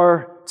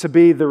are to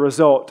be the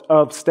result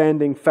of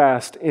standing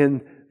fast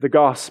in the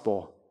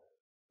gospel.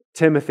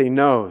 Timothy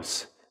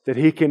knows that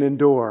he can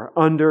endure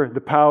under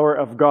the power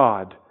of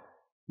God,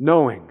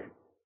 knowing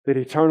that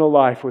eternal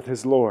life with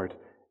his Lord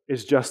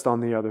is just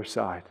on the other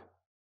side.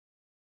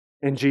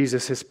 And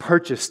Jesus has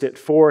purchased it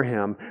for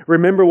him.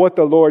 Remember what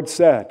the Lord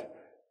said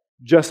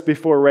just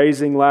before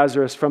raising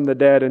Lazarus from the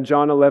dead in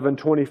John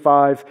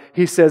 11:25.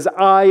 He says,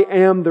 "I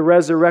am the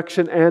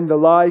resurrection and the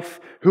life.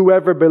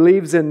 Whoever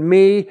believes in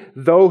me,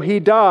 though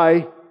he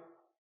die,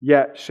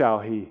 yet shall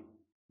he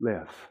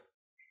live."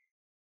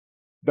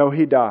 Though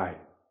he die,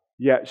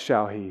 yet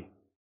shall he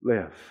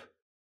live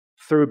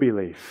through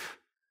belief.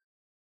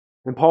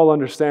 And Paul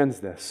understands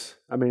this.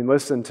 I mean,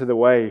 listen to the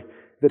way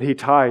that he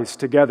ties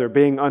together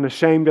being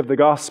unashamed of the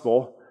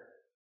gospel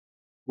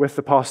with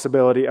the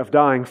possibility of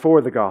dying for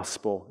the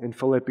gospel. In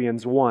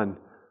Philippians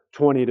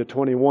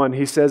 1:20-21,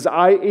 he says,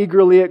 "I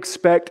eagerly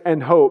expect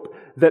and hope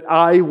that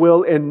I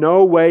will in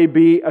no way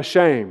be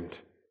ashamed."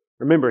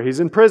 Remember, he's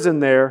in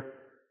prison there,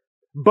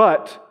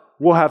 but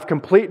will have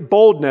complete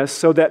boldness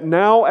so that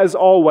now as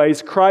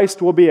always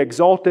Christ will be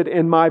exalted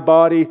in my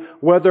body,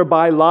 whether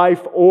by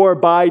life or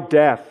by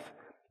death.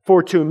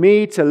 For to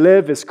me to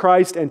live is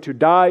Christ and to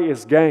die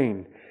is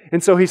gain.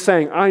 And so he's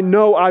saying, I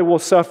know I will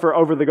suffer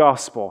over the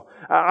gospel.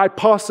 I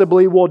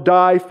possibly will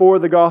die for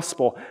the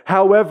gospel.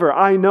 However,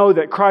 I know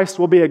that Christ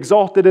will be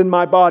exalted in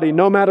my body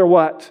no matter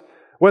what,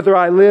 whether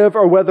I live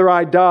or whether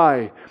I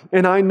die.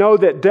 And I know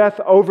that death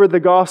over the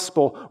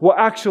gospel will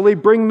actually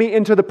bring me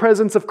into the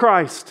presence of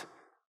Christ,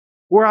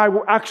 where I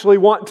actually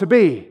want to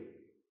be.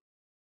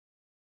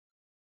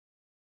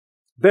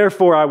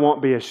 Therefore, I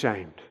won't be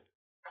ashamed.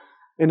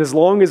 And as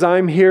long as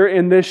I'm here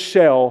in this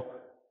shell,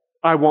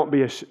 I won't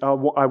be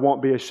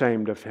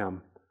ashamed of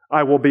Him.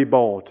 I will be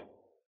bold.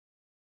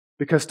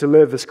 Because to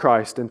live is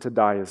Christ and to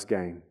die is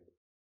gain.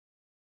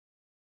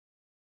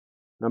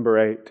 Number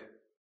 8,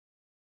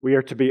 we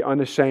are to be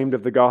unashamed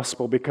of the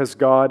gospel because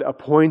God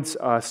appoints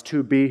us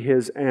to be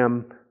His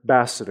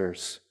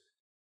ambassadors.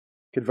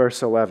 Look at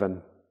verse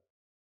 11.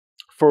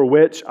 "For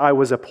which I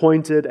was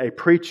appointed a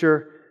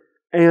preacher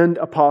and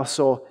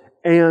apostle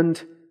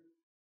and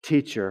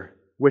teacher,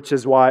 which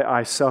is why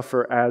I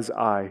suffer as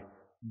I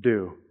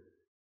do."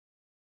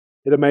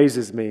 It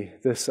amazes me,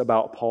 this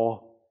about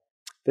Paul,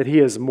 that he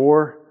is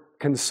more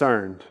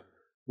concerned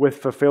with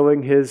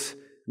fulfilling his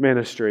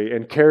ministry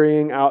and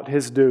carrying out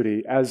his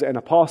duty as an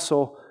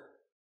apostle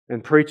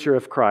and preacher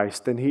of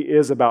Christ than he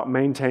is about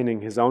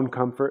maintaining his own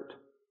comfort,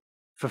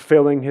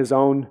 fulfilling his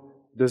own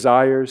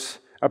desires,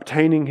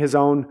 obtaining his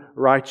own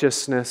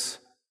righteousness,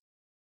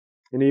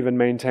 and even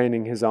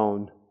maintaining his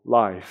own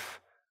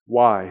life.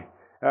 Why?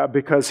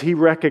 Because he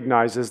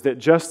recognizes that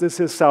just as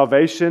his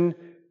salvation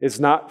is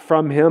not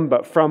from him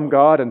but from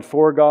God and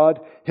for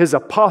God, his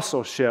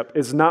apostleship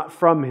is not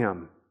from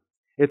him.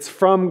 It's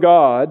from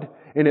God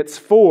and it's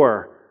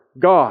for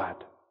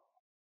God.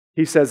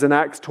 He says in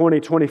Acts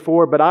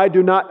 20:24, "But I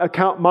do not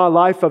account my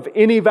life of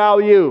any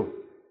value,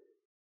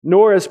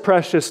 nor as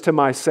precious to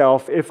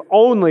myself, if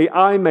only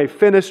I may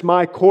finish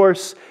my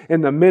course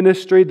in the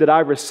ministry that I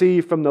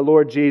received from the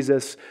Lord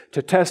Jesus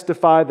to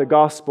testify the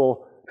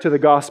gospel to the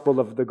gospel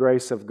of the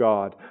grace of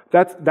God."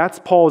 That's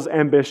Paul's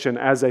ambition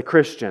as a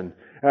Christian,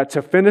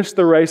 to finish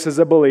the race as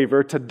a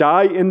believer, to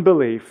die in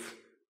belief,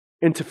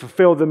 and to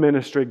fulfill the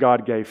ministry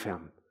God gave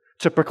him,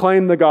 to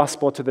proclaim the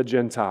gospel to the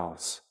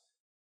Gentiles.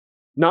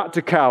 Not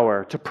to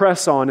cower, to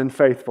press on in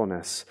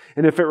faithfulness.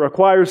 And if it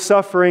requires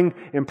suffering,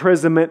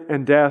 imprisonment,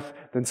 and death,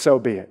 then so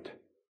be it.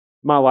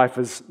 My life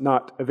is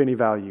not of any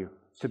value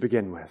to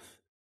begin with.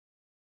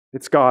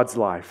 It's God's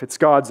life. It's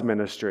God's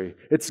ministry.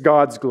 It's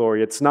God's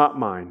glory. It's not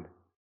mine.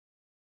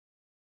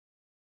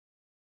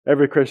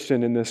 Every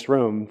Christian in this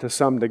room, to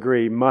some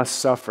degree, must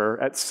suffer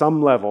at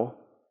some level,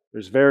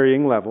 there's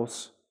varying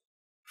levels,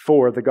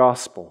 for the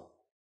gospel.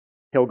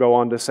 He'll go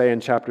on to say in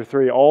chapter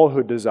 3, all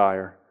who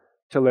desire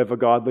to live a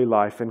godly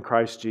life in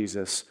Christ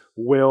Jesus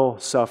will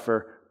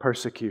suffer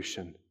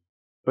persecution.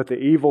 But the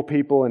evil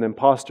people and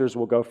impostors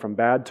will go from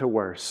bad to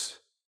worse,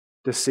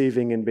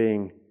 deceiving and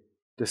being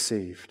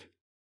deceived.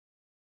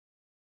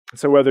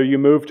 So whether you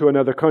move to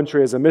another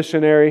country as a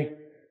missionary,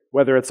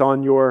 whether it's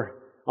on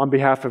on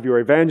behalf of your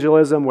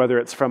evangelism, whether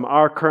it's from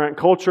our current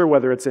culture,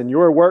 whether it's in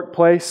your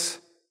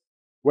workplace,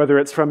 whether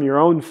it's from your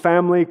own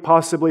family,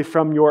 possibly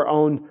from your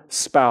own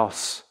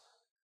spouse.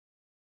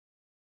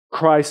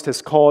 Christ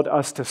has called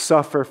us to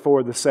suffer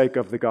for the sake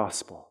of the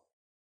gospel.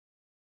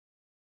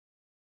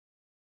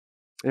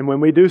 And when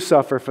we do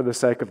suffer for the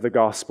sake of the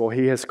gospel,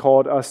 He has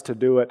called us to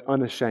do it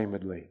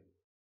unashamedly.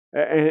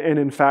 And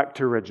in fact,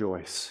 to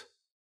rejoice.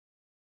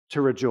 To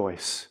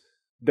rejoice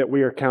that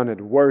we are counted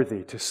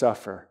worthy to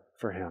suffer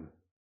for Him.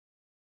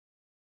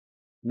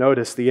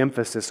 Notice the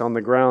emphasis on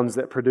the grounds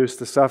that produce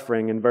the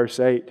suffering in verse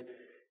 8.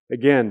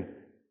 Again,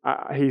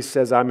 he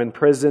says, I'm in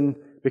prison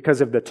because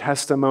of the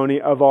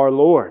testimony of our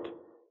Lord,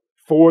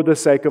 for the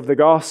sake of the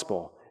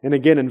gospel. And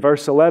again, in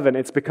verse 11,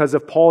 it's because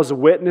of Paul's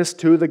witness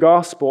to the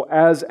gospel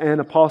as an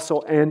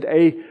apostle and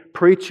a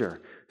preacher.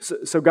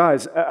 So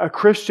guys, a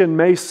Christian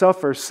may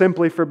suffer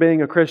simply for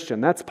being a Christian.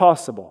 That's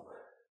possible.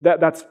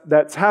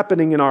 That's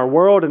happening in our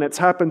world, and it's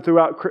happened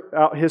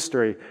throughout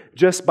history.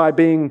 Just by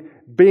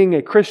being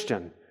a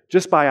Christian,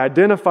 just by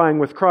identifying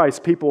with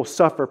Christ, people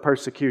suffer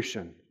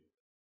persecution.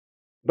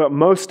 But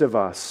most of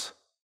us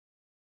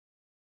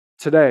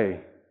today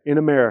in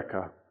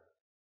America,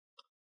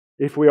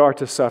 if we are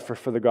to suffer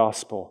for the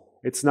gospel,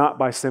 it's not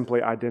by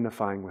simply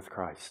identifying with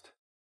Christ.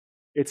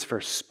 It's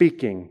for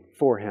speaking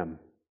for Him.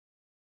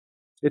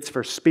 It's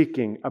for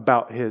speaking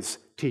about His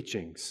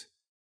teachings.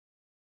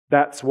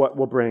 That's what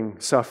will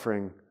bring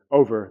suffering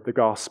over the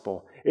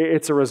gospel.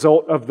 It's a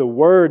result of the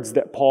words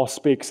that Paul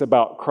speaks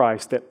about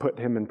Christ that put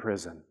him in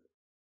prison.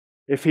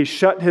 If he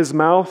shut his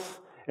mouth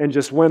and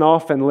just went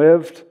off and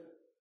lived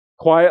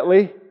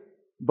quietly,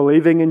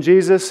 believing in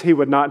Jesus, he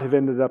would not have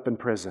ended up in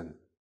prison.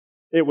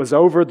 It was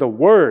over the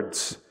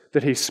words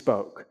that he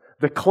spoke,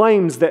 the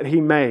claims that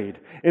he made.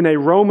 In a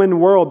Roman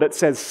world that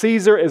says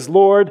Caesar is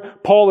Lord,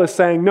 Paul is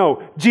saying,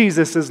 no,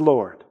 Jesus is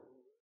Lord.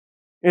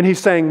 And he's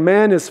saying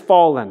man is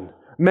fallen,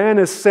 man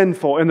is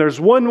sinful, and there's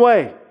one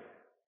way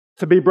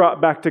to be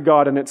brought back to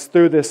God, and it's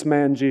through this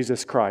man,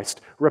 Jesus Christ.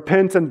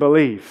 Repent and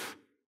believe.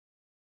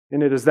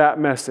 And it is that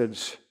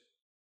message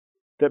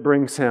that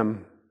brings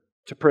him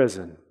to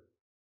prison.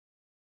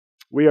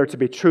 We are to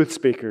be truth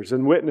speakers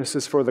and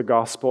witnesses for the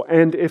gospel.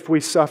 And if we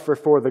suffer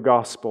for the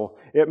gospel,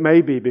 it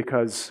may be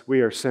because we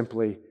are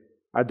simply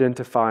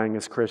identifying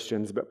as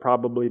Christians, but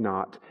probably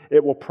not.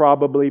 It will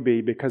probably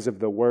be because of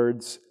the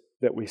words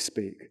that we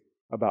speak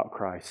about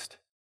Christ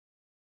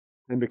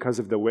and because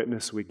of the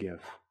witness we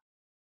give.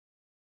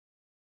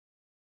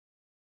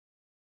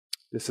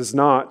 This is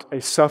not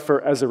a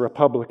suffer as a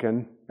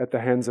Republican at the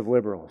hands of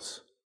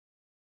liberals.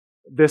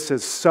 This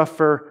is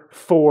suffer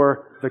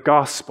for the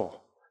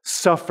gospel.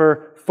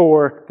 Suffer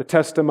for the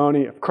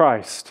testimony of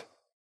Christ.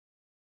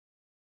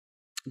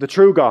 The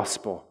true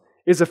gospel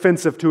is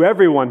offensive to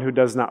everyone who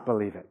does not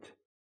believe it.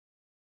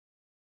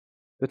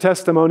 The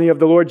testimony of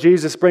the Lord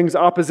Jesus brings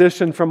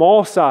opposition from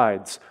all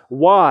sides.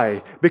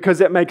 Why?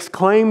 Because it makes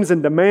claims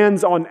and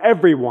demands on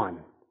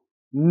everyone.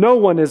 No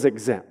one is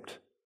exempt.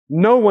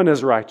 No one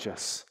is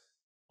righteous.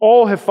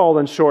 All have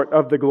fallen short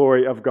of the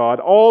glory of God.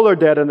 All are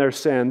dead in their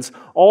sins.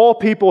 All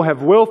people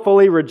have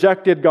willfully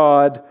rejected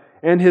God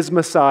and His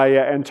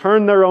Messiah and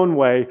turned their own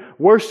way,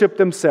 worshiped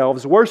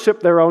themselves,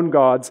 worshiped their own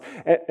gods,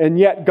 and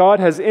yet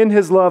God has in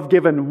His love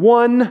given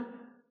one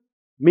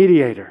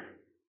mediator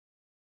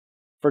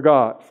for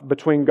God,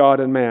 between God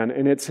and man,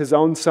 and it's His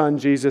own Son,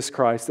 Jesus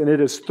Christ. And it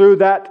is through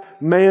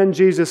that man,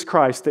 Jesus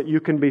Christ, that you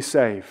can be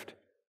saved.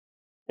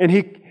 And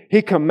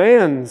He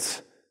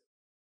commands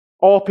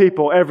all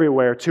people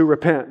everywhere to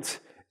repent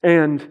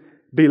and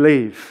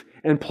believe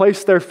and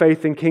place their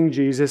faith in King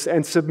Jesus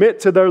and submit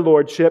to their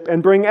lordship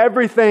and bring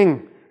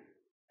everything,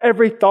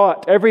 every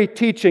thought, every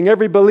teaching,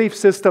 every belief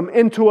system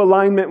into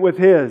alignment with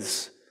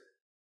His.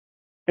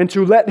 And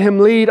to let Him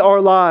lead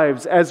our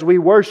lives as we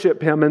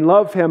worship Him and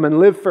love Him and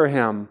live for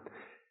Him.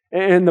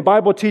 And the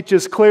Bible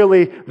teaches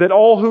clearly that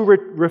all who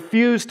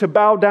refuse to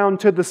bow down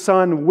to the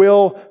Son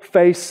will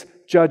face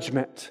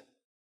judgment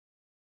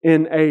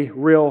in a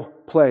real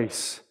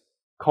place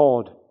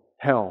called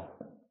hell.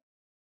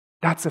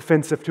 That's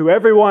offensive to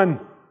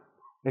everyone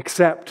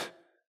except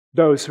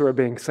those who are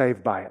being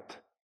saved by it.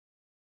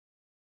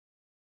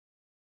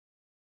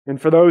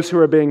 And for those who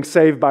are being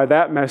saved by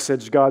that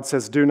message, God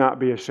says, do not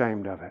be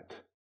ashamed of it.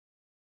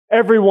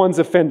 Everyone's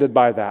offended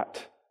by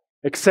that,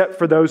 except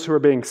for those who are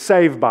being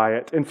saved by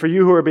it. And for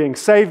you who are being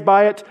saved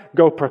by it,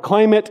 go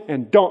proclaim it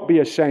and don't be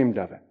ashamed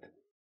of it.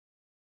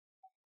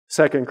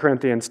 2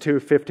 Corinthians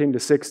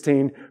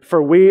 2:15-16, for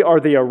we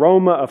are the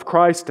aroma of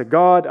Christ to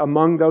God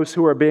among those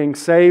who are being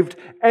saved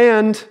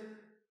and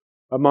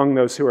among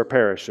those who are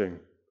perishing.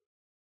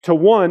 To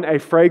one, a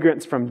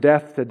fragrance from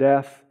death to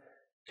death,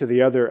 to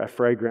the other, a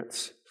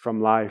fragrance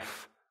from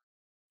life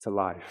to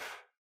life.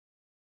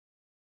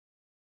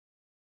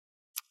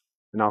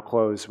 And I'll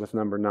close with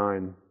number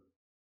 9.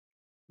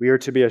 We are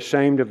to be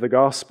ashamed of the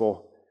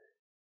gospel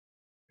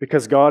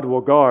because God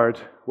will guard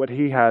what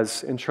He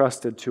has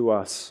entrusted to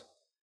us.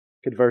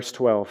 Look at verse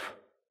 12.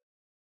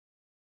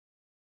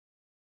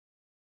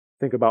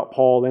 Think about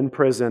Paul in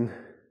prison,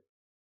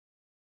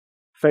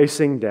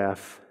 facing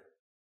death,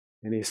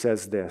 And he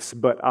says this,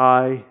 "But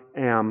I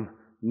am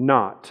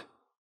not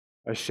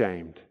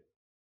ashamed,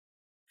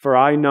 for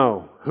I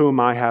know whom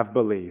I have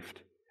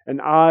believed,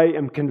 and I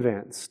am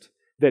convinced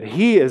that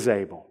He is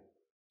able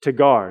to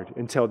guard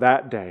until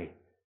that day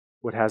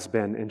what has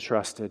been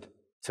entrusted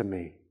to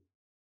me."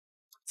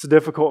 It's a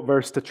difficult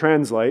verse to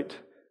translate.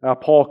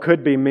 Paul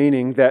could be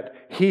meaning that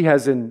he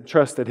has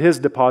entrusted his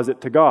deposit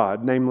to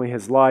God, namely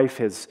his life,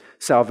 his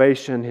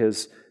salvation,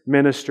 his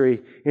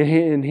ministry,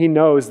 and he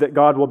knows that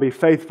God will be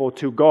faithful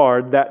to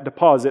guard that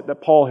deposit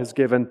that Paul has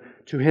given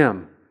to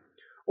him.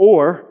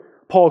 Or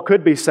Paul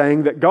could be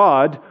saying that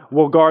God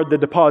will guard the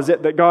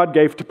deposit that God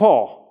gave to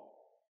Paul.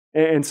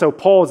 And so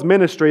Paul's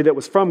ministry that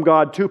was from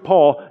God to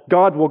Paul,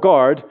 God will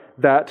guard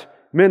that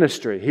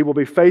ministry. He will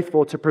be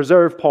faithful to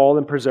preserve Paul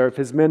and preserve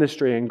his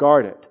ministry and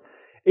guard it.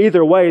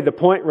 Either way, the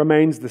point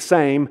remains the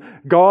same.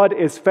 God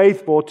is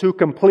faithful to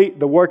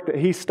complete the work that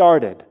He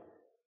started.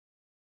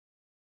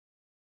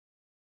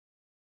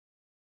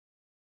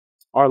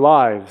 Our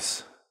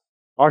lives,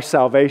 our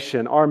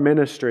salvation, our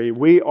ministry,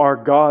 we are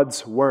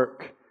God's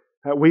work.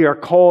 We are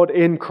called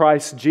in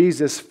Christ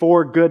Jesus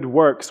for good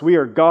works. We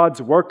are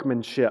God's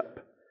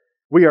workmanship.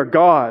 We are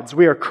God's,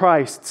 we are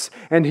Christ's,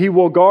 and He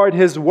will guard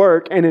His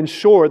work and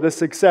ensure the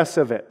success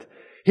of it.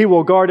 He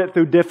will guard it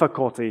through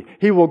difficulty.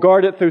 He will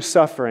guard it through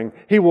suffering.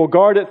 He will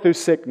guard it through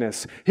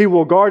sickness. He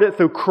will guard it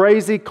through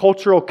crazy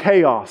cultural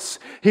chaos.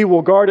 He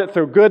will guard it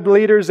through good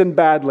leaders and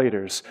bad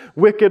leaders,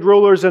 wicked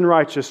rulers and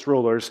righteous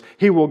rulers.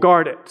 He will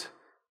guard it.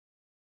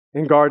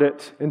 And guard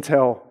it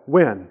until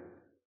when?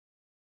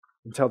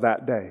 Until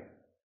that day.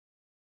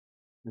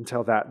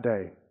 Until that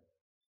day.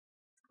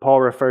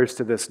 Paul refers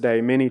to this day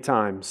many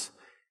times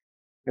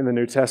in the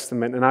New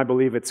Testament, and I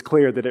believe it's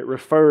clear that it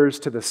refers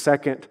to the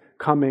second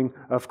coming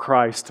of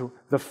Christ,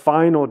 the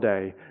final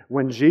day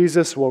when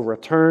Jesus will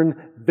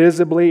return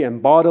visibly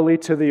and bodily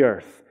to the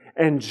earth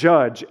and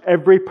judge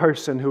every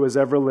person who has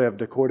ever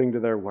lived according to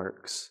their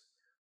works.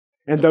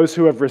 And those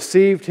who have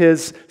received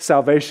His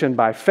salvation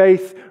by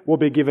faith will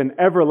be given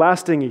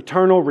everlasting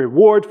eternal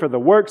reward for the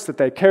works that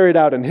they carried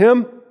out in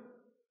Him.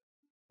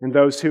 And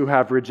those who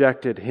have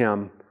rejected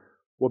Him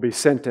will be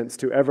sentenced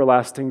to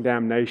everlasting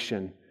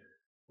damnation,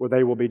 where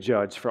they will be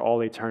judged for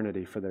all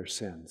eternity for their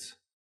sins.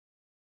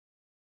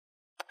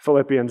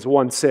 Philippians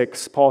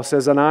 1:6, Paul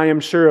says, "And I am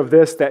sure of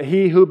this, that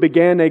He who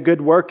began a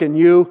good work in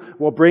you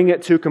will bring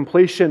it to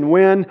completion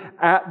when?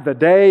 At the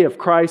day of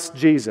Christ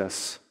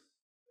Jesus."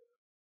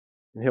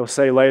 And he'll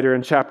say later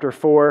in chapter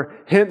 4,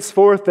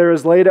 "Henceforth there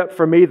is laid up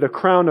for me the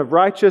crown of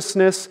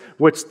righteousness,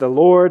 which the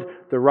Lord,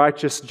 the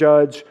righteous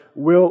judge,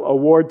 will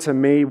award to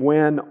me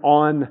when?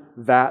 On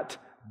that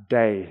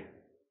day.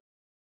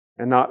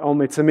 And not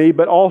only to me,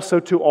 but also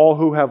to all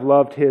who have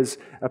loved His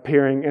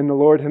appearing." And the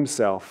Lord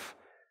Himself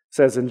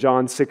says in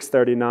John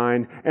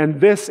 6:39,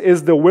 "And this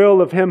is the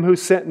will of Him who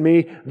sent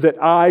me,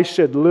 that I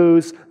should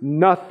lose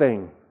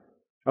nothing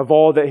of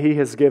all that He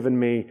has given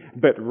me,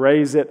 but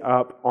raise it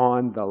up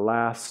on the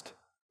last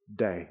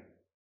day."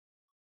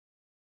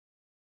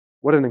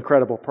 What an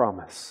incredible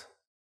promise.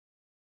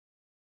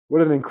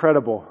 What an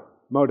incredible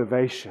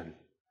motivation.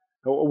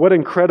 What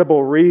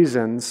incredible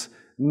reasons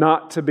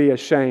not to be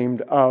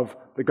ashamed of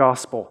the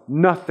gospel.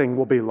 Nothing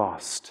will be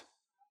lost.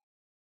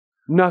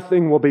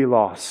 Nothing will be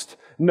lost.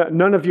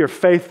 None of your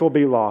faith will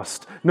be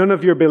lost. None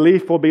of your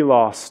belief will be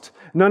lost.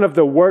 None of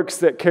the works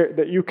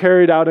that you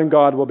carried out in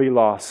God will be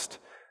lost.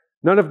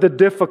 None of the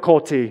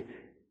difficulty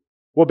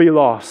will be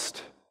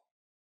lost.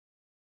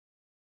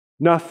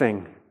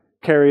 Nothing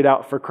carried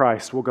out for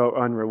Christ will go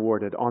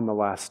unrewarded on the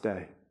last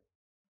day.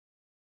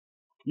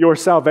 Your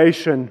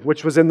salvation,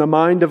 which was in the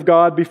mind of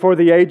God before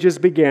the ages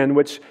began,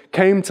 which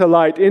came to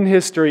light in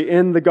history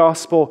in the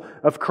gospel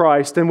of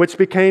Christ, and which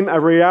became a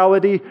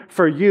reality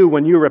for you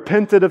when you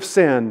repented of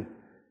sin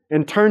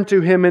and turned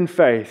to Him in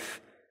faith,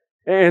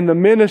 and the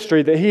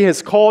ministry that He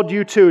has called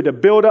you to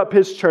build up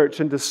His church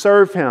and to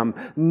serve Him,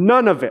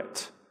 none of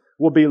it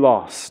will be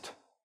lost.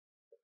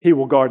 He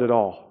will guard it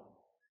all.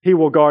 He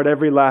will guard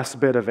every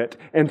last bit of it.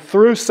 And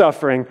through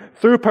suffering,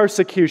 through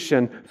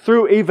persecution,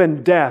 through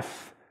even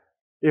death,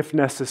 if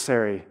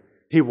necessary,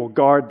 He will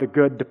guard the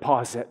good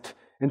deposit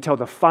until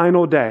the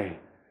final day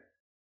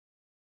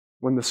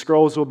when the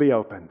scrolls will be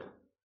opened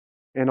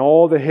and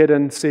all the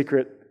hidden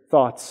secret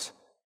thoughts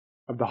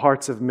of the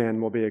hearts of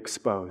men will be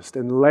exposed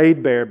and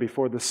laid bare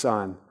before the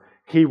Son.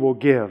 He will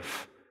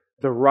give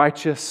the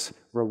righteous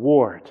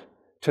reward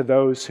to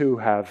those who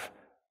have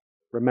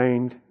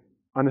remained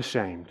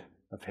unashamed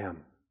of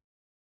Him.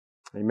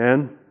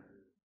 Amen.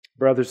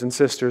 Brothers and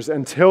sisters,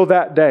 until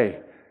that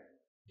day,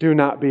 do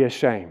not be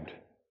ashamed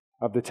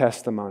of the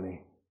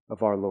testimony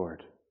of our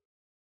Lord.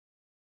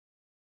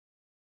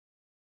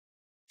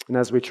 And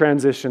as we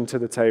transition to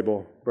the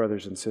table,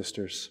 brothers and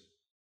sisters,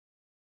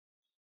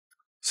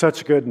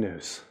 such good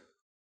news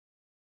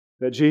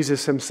that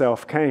Jesus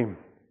Himself came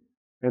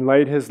and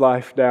laid His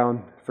life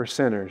down for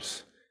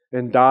sinners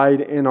and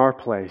died in our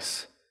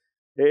place.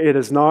 It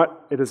is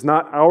not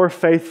our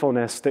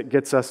faithfulness that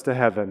gets us to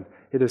heaven.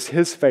 It is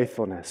His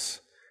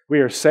faithfulness. We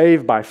are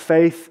saved by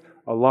faith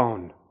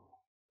alone.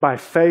 By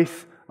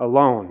faith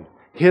alone,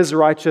 His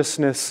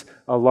righteousness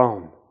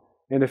alone.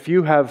 And if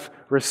you have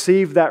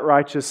received that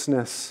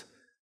righteousness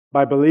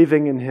by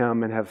believing in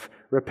Him and have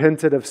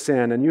repented of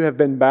sin and you have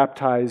been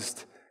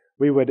baptized,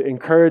 we would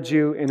encourage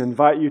you and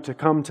invite you to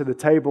come to the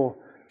table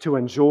to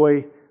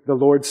enjoy the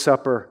Lord's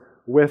Supper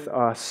with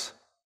us.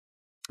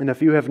 And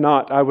if you have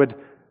not, I would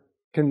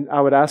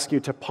ask you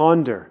to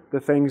ponder the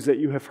things that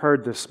you have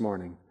heard this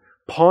morning.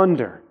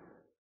 Ponder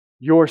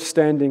your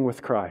standing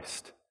with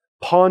Christ.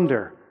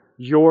 Ponder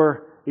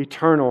your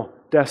eternal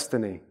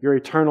destiny, your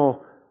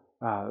eternal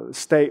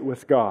state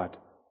with God.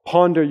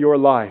 Ponder your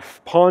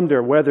life.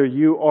 Ponder whether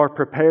you are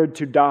prepared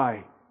to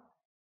die.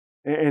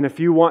 And if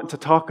you want to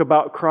talk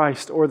about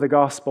Christ or the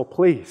gospel,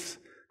 please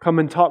come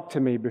and talk to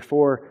me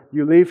before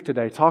you leave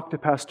today. Talk to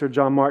Pastor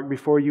John Mark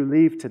before you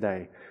leave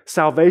today.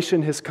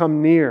 Salvation has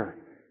come near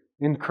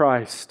in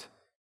Christ,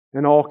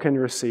 and all can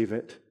receive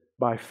it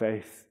by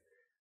faith.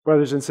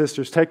 Brothers and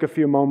sisters, take a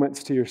few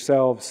moments to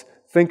yourselves.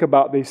 Think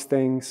about these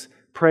things.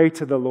 Pray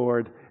to the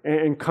Lord,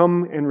 and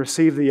come and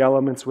receive the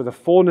elements with a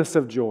fullness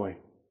of joy,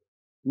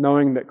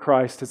 knowing that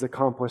Christ has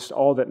accomplished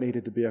all that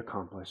needed to be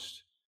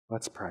accomplished.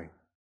 Let's pray.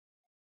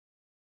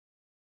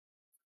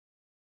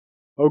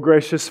 O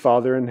gracious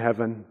Father in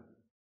heaven,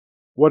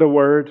 what a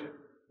word,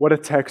 what a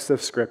text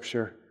of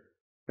Scripture.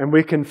 And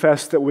we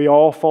confess that we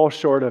all fall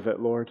short of it,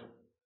 Lord.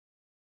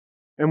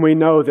 And we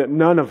know that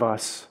none of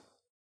us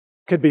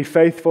could be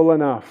faithful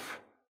enough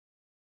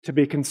to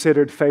be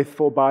considered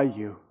faithful by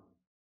you.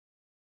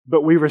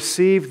 But we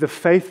receive the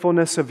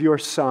faithfulness of your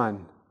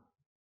Son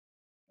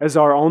as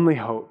our only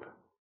hope.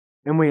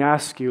 And we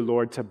ask you,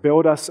 Lord, to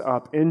build us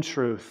up in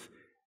truth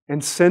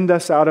and send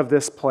us out of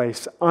this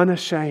place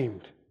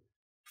unashamed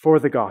for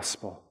the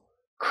gospel.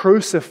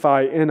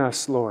 Crucify in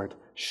us, Lord,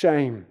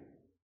 shame,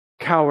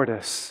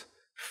 cowardice,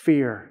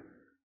 fear,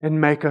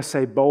 and make us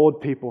a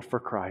bold people for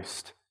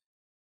Christ.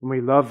 And we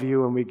love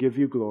you and we give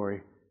you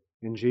glory.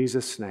 In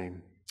Jesus'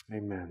 name,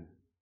 amen.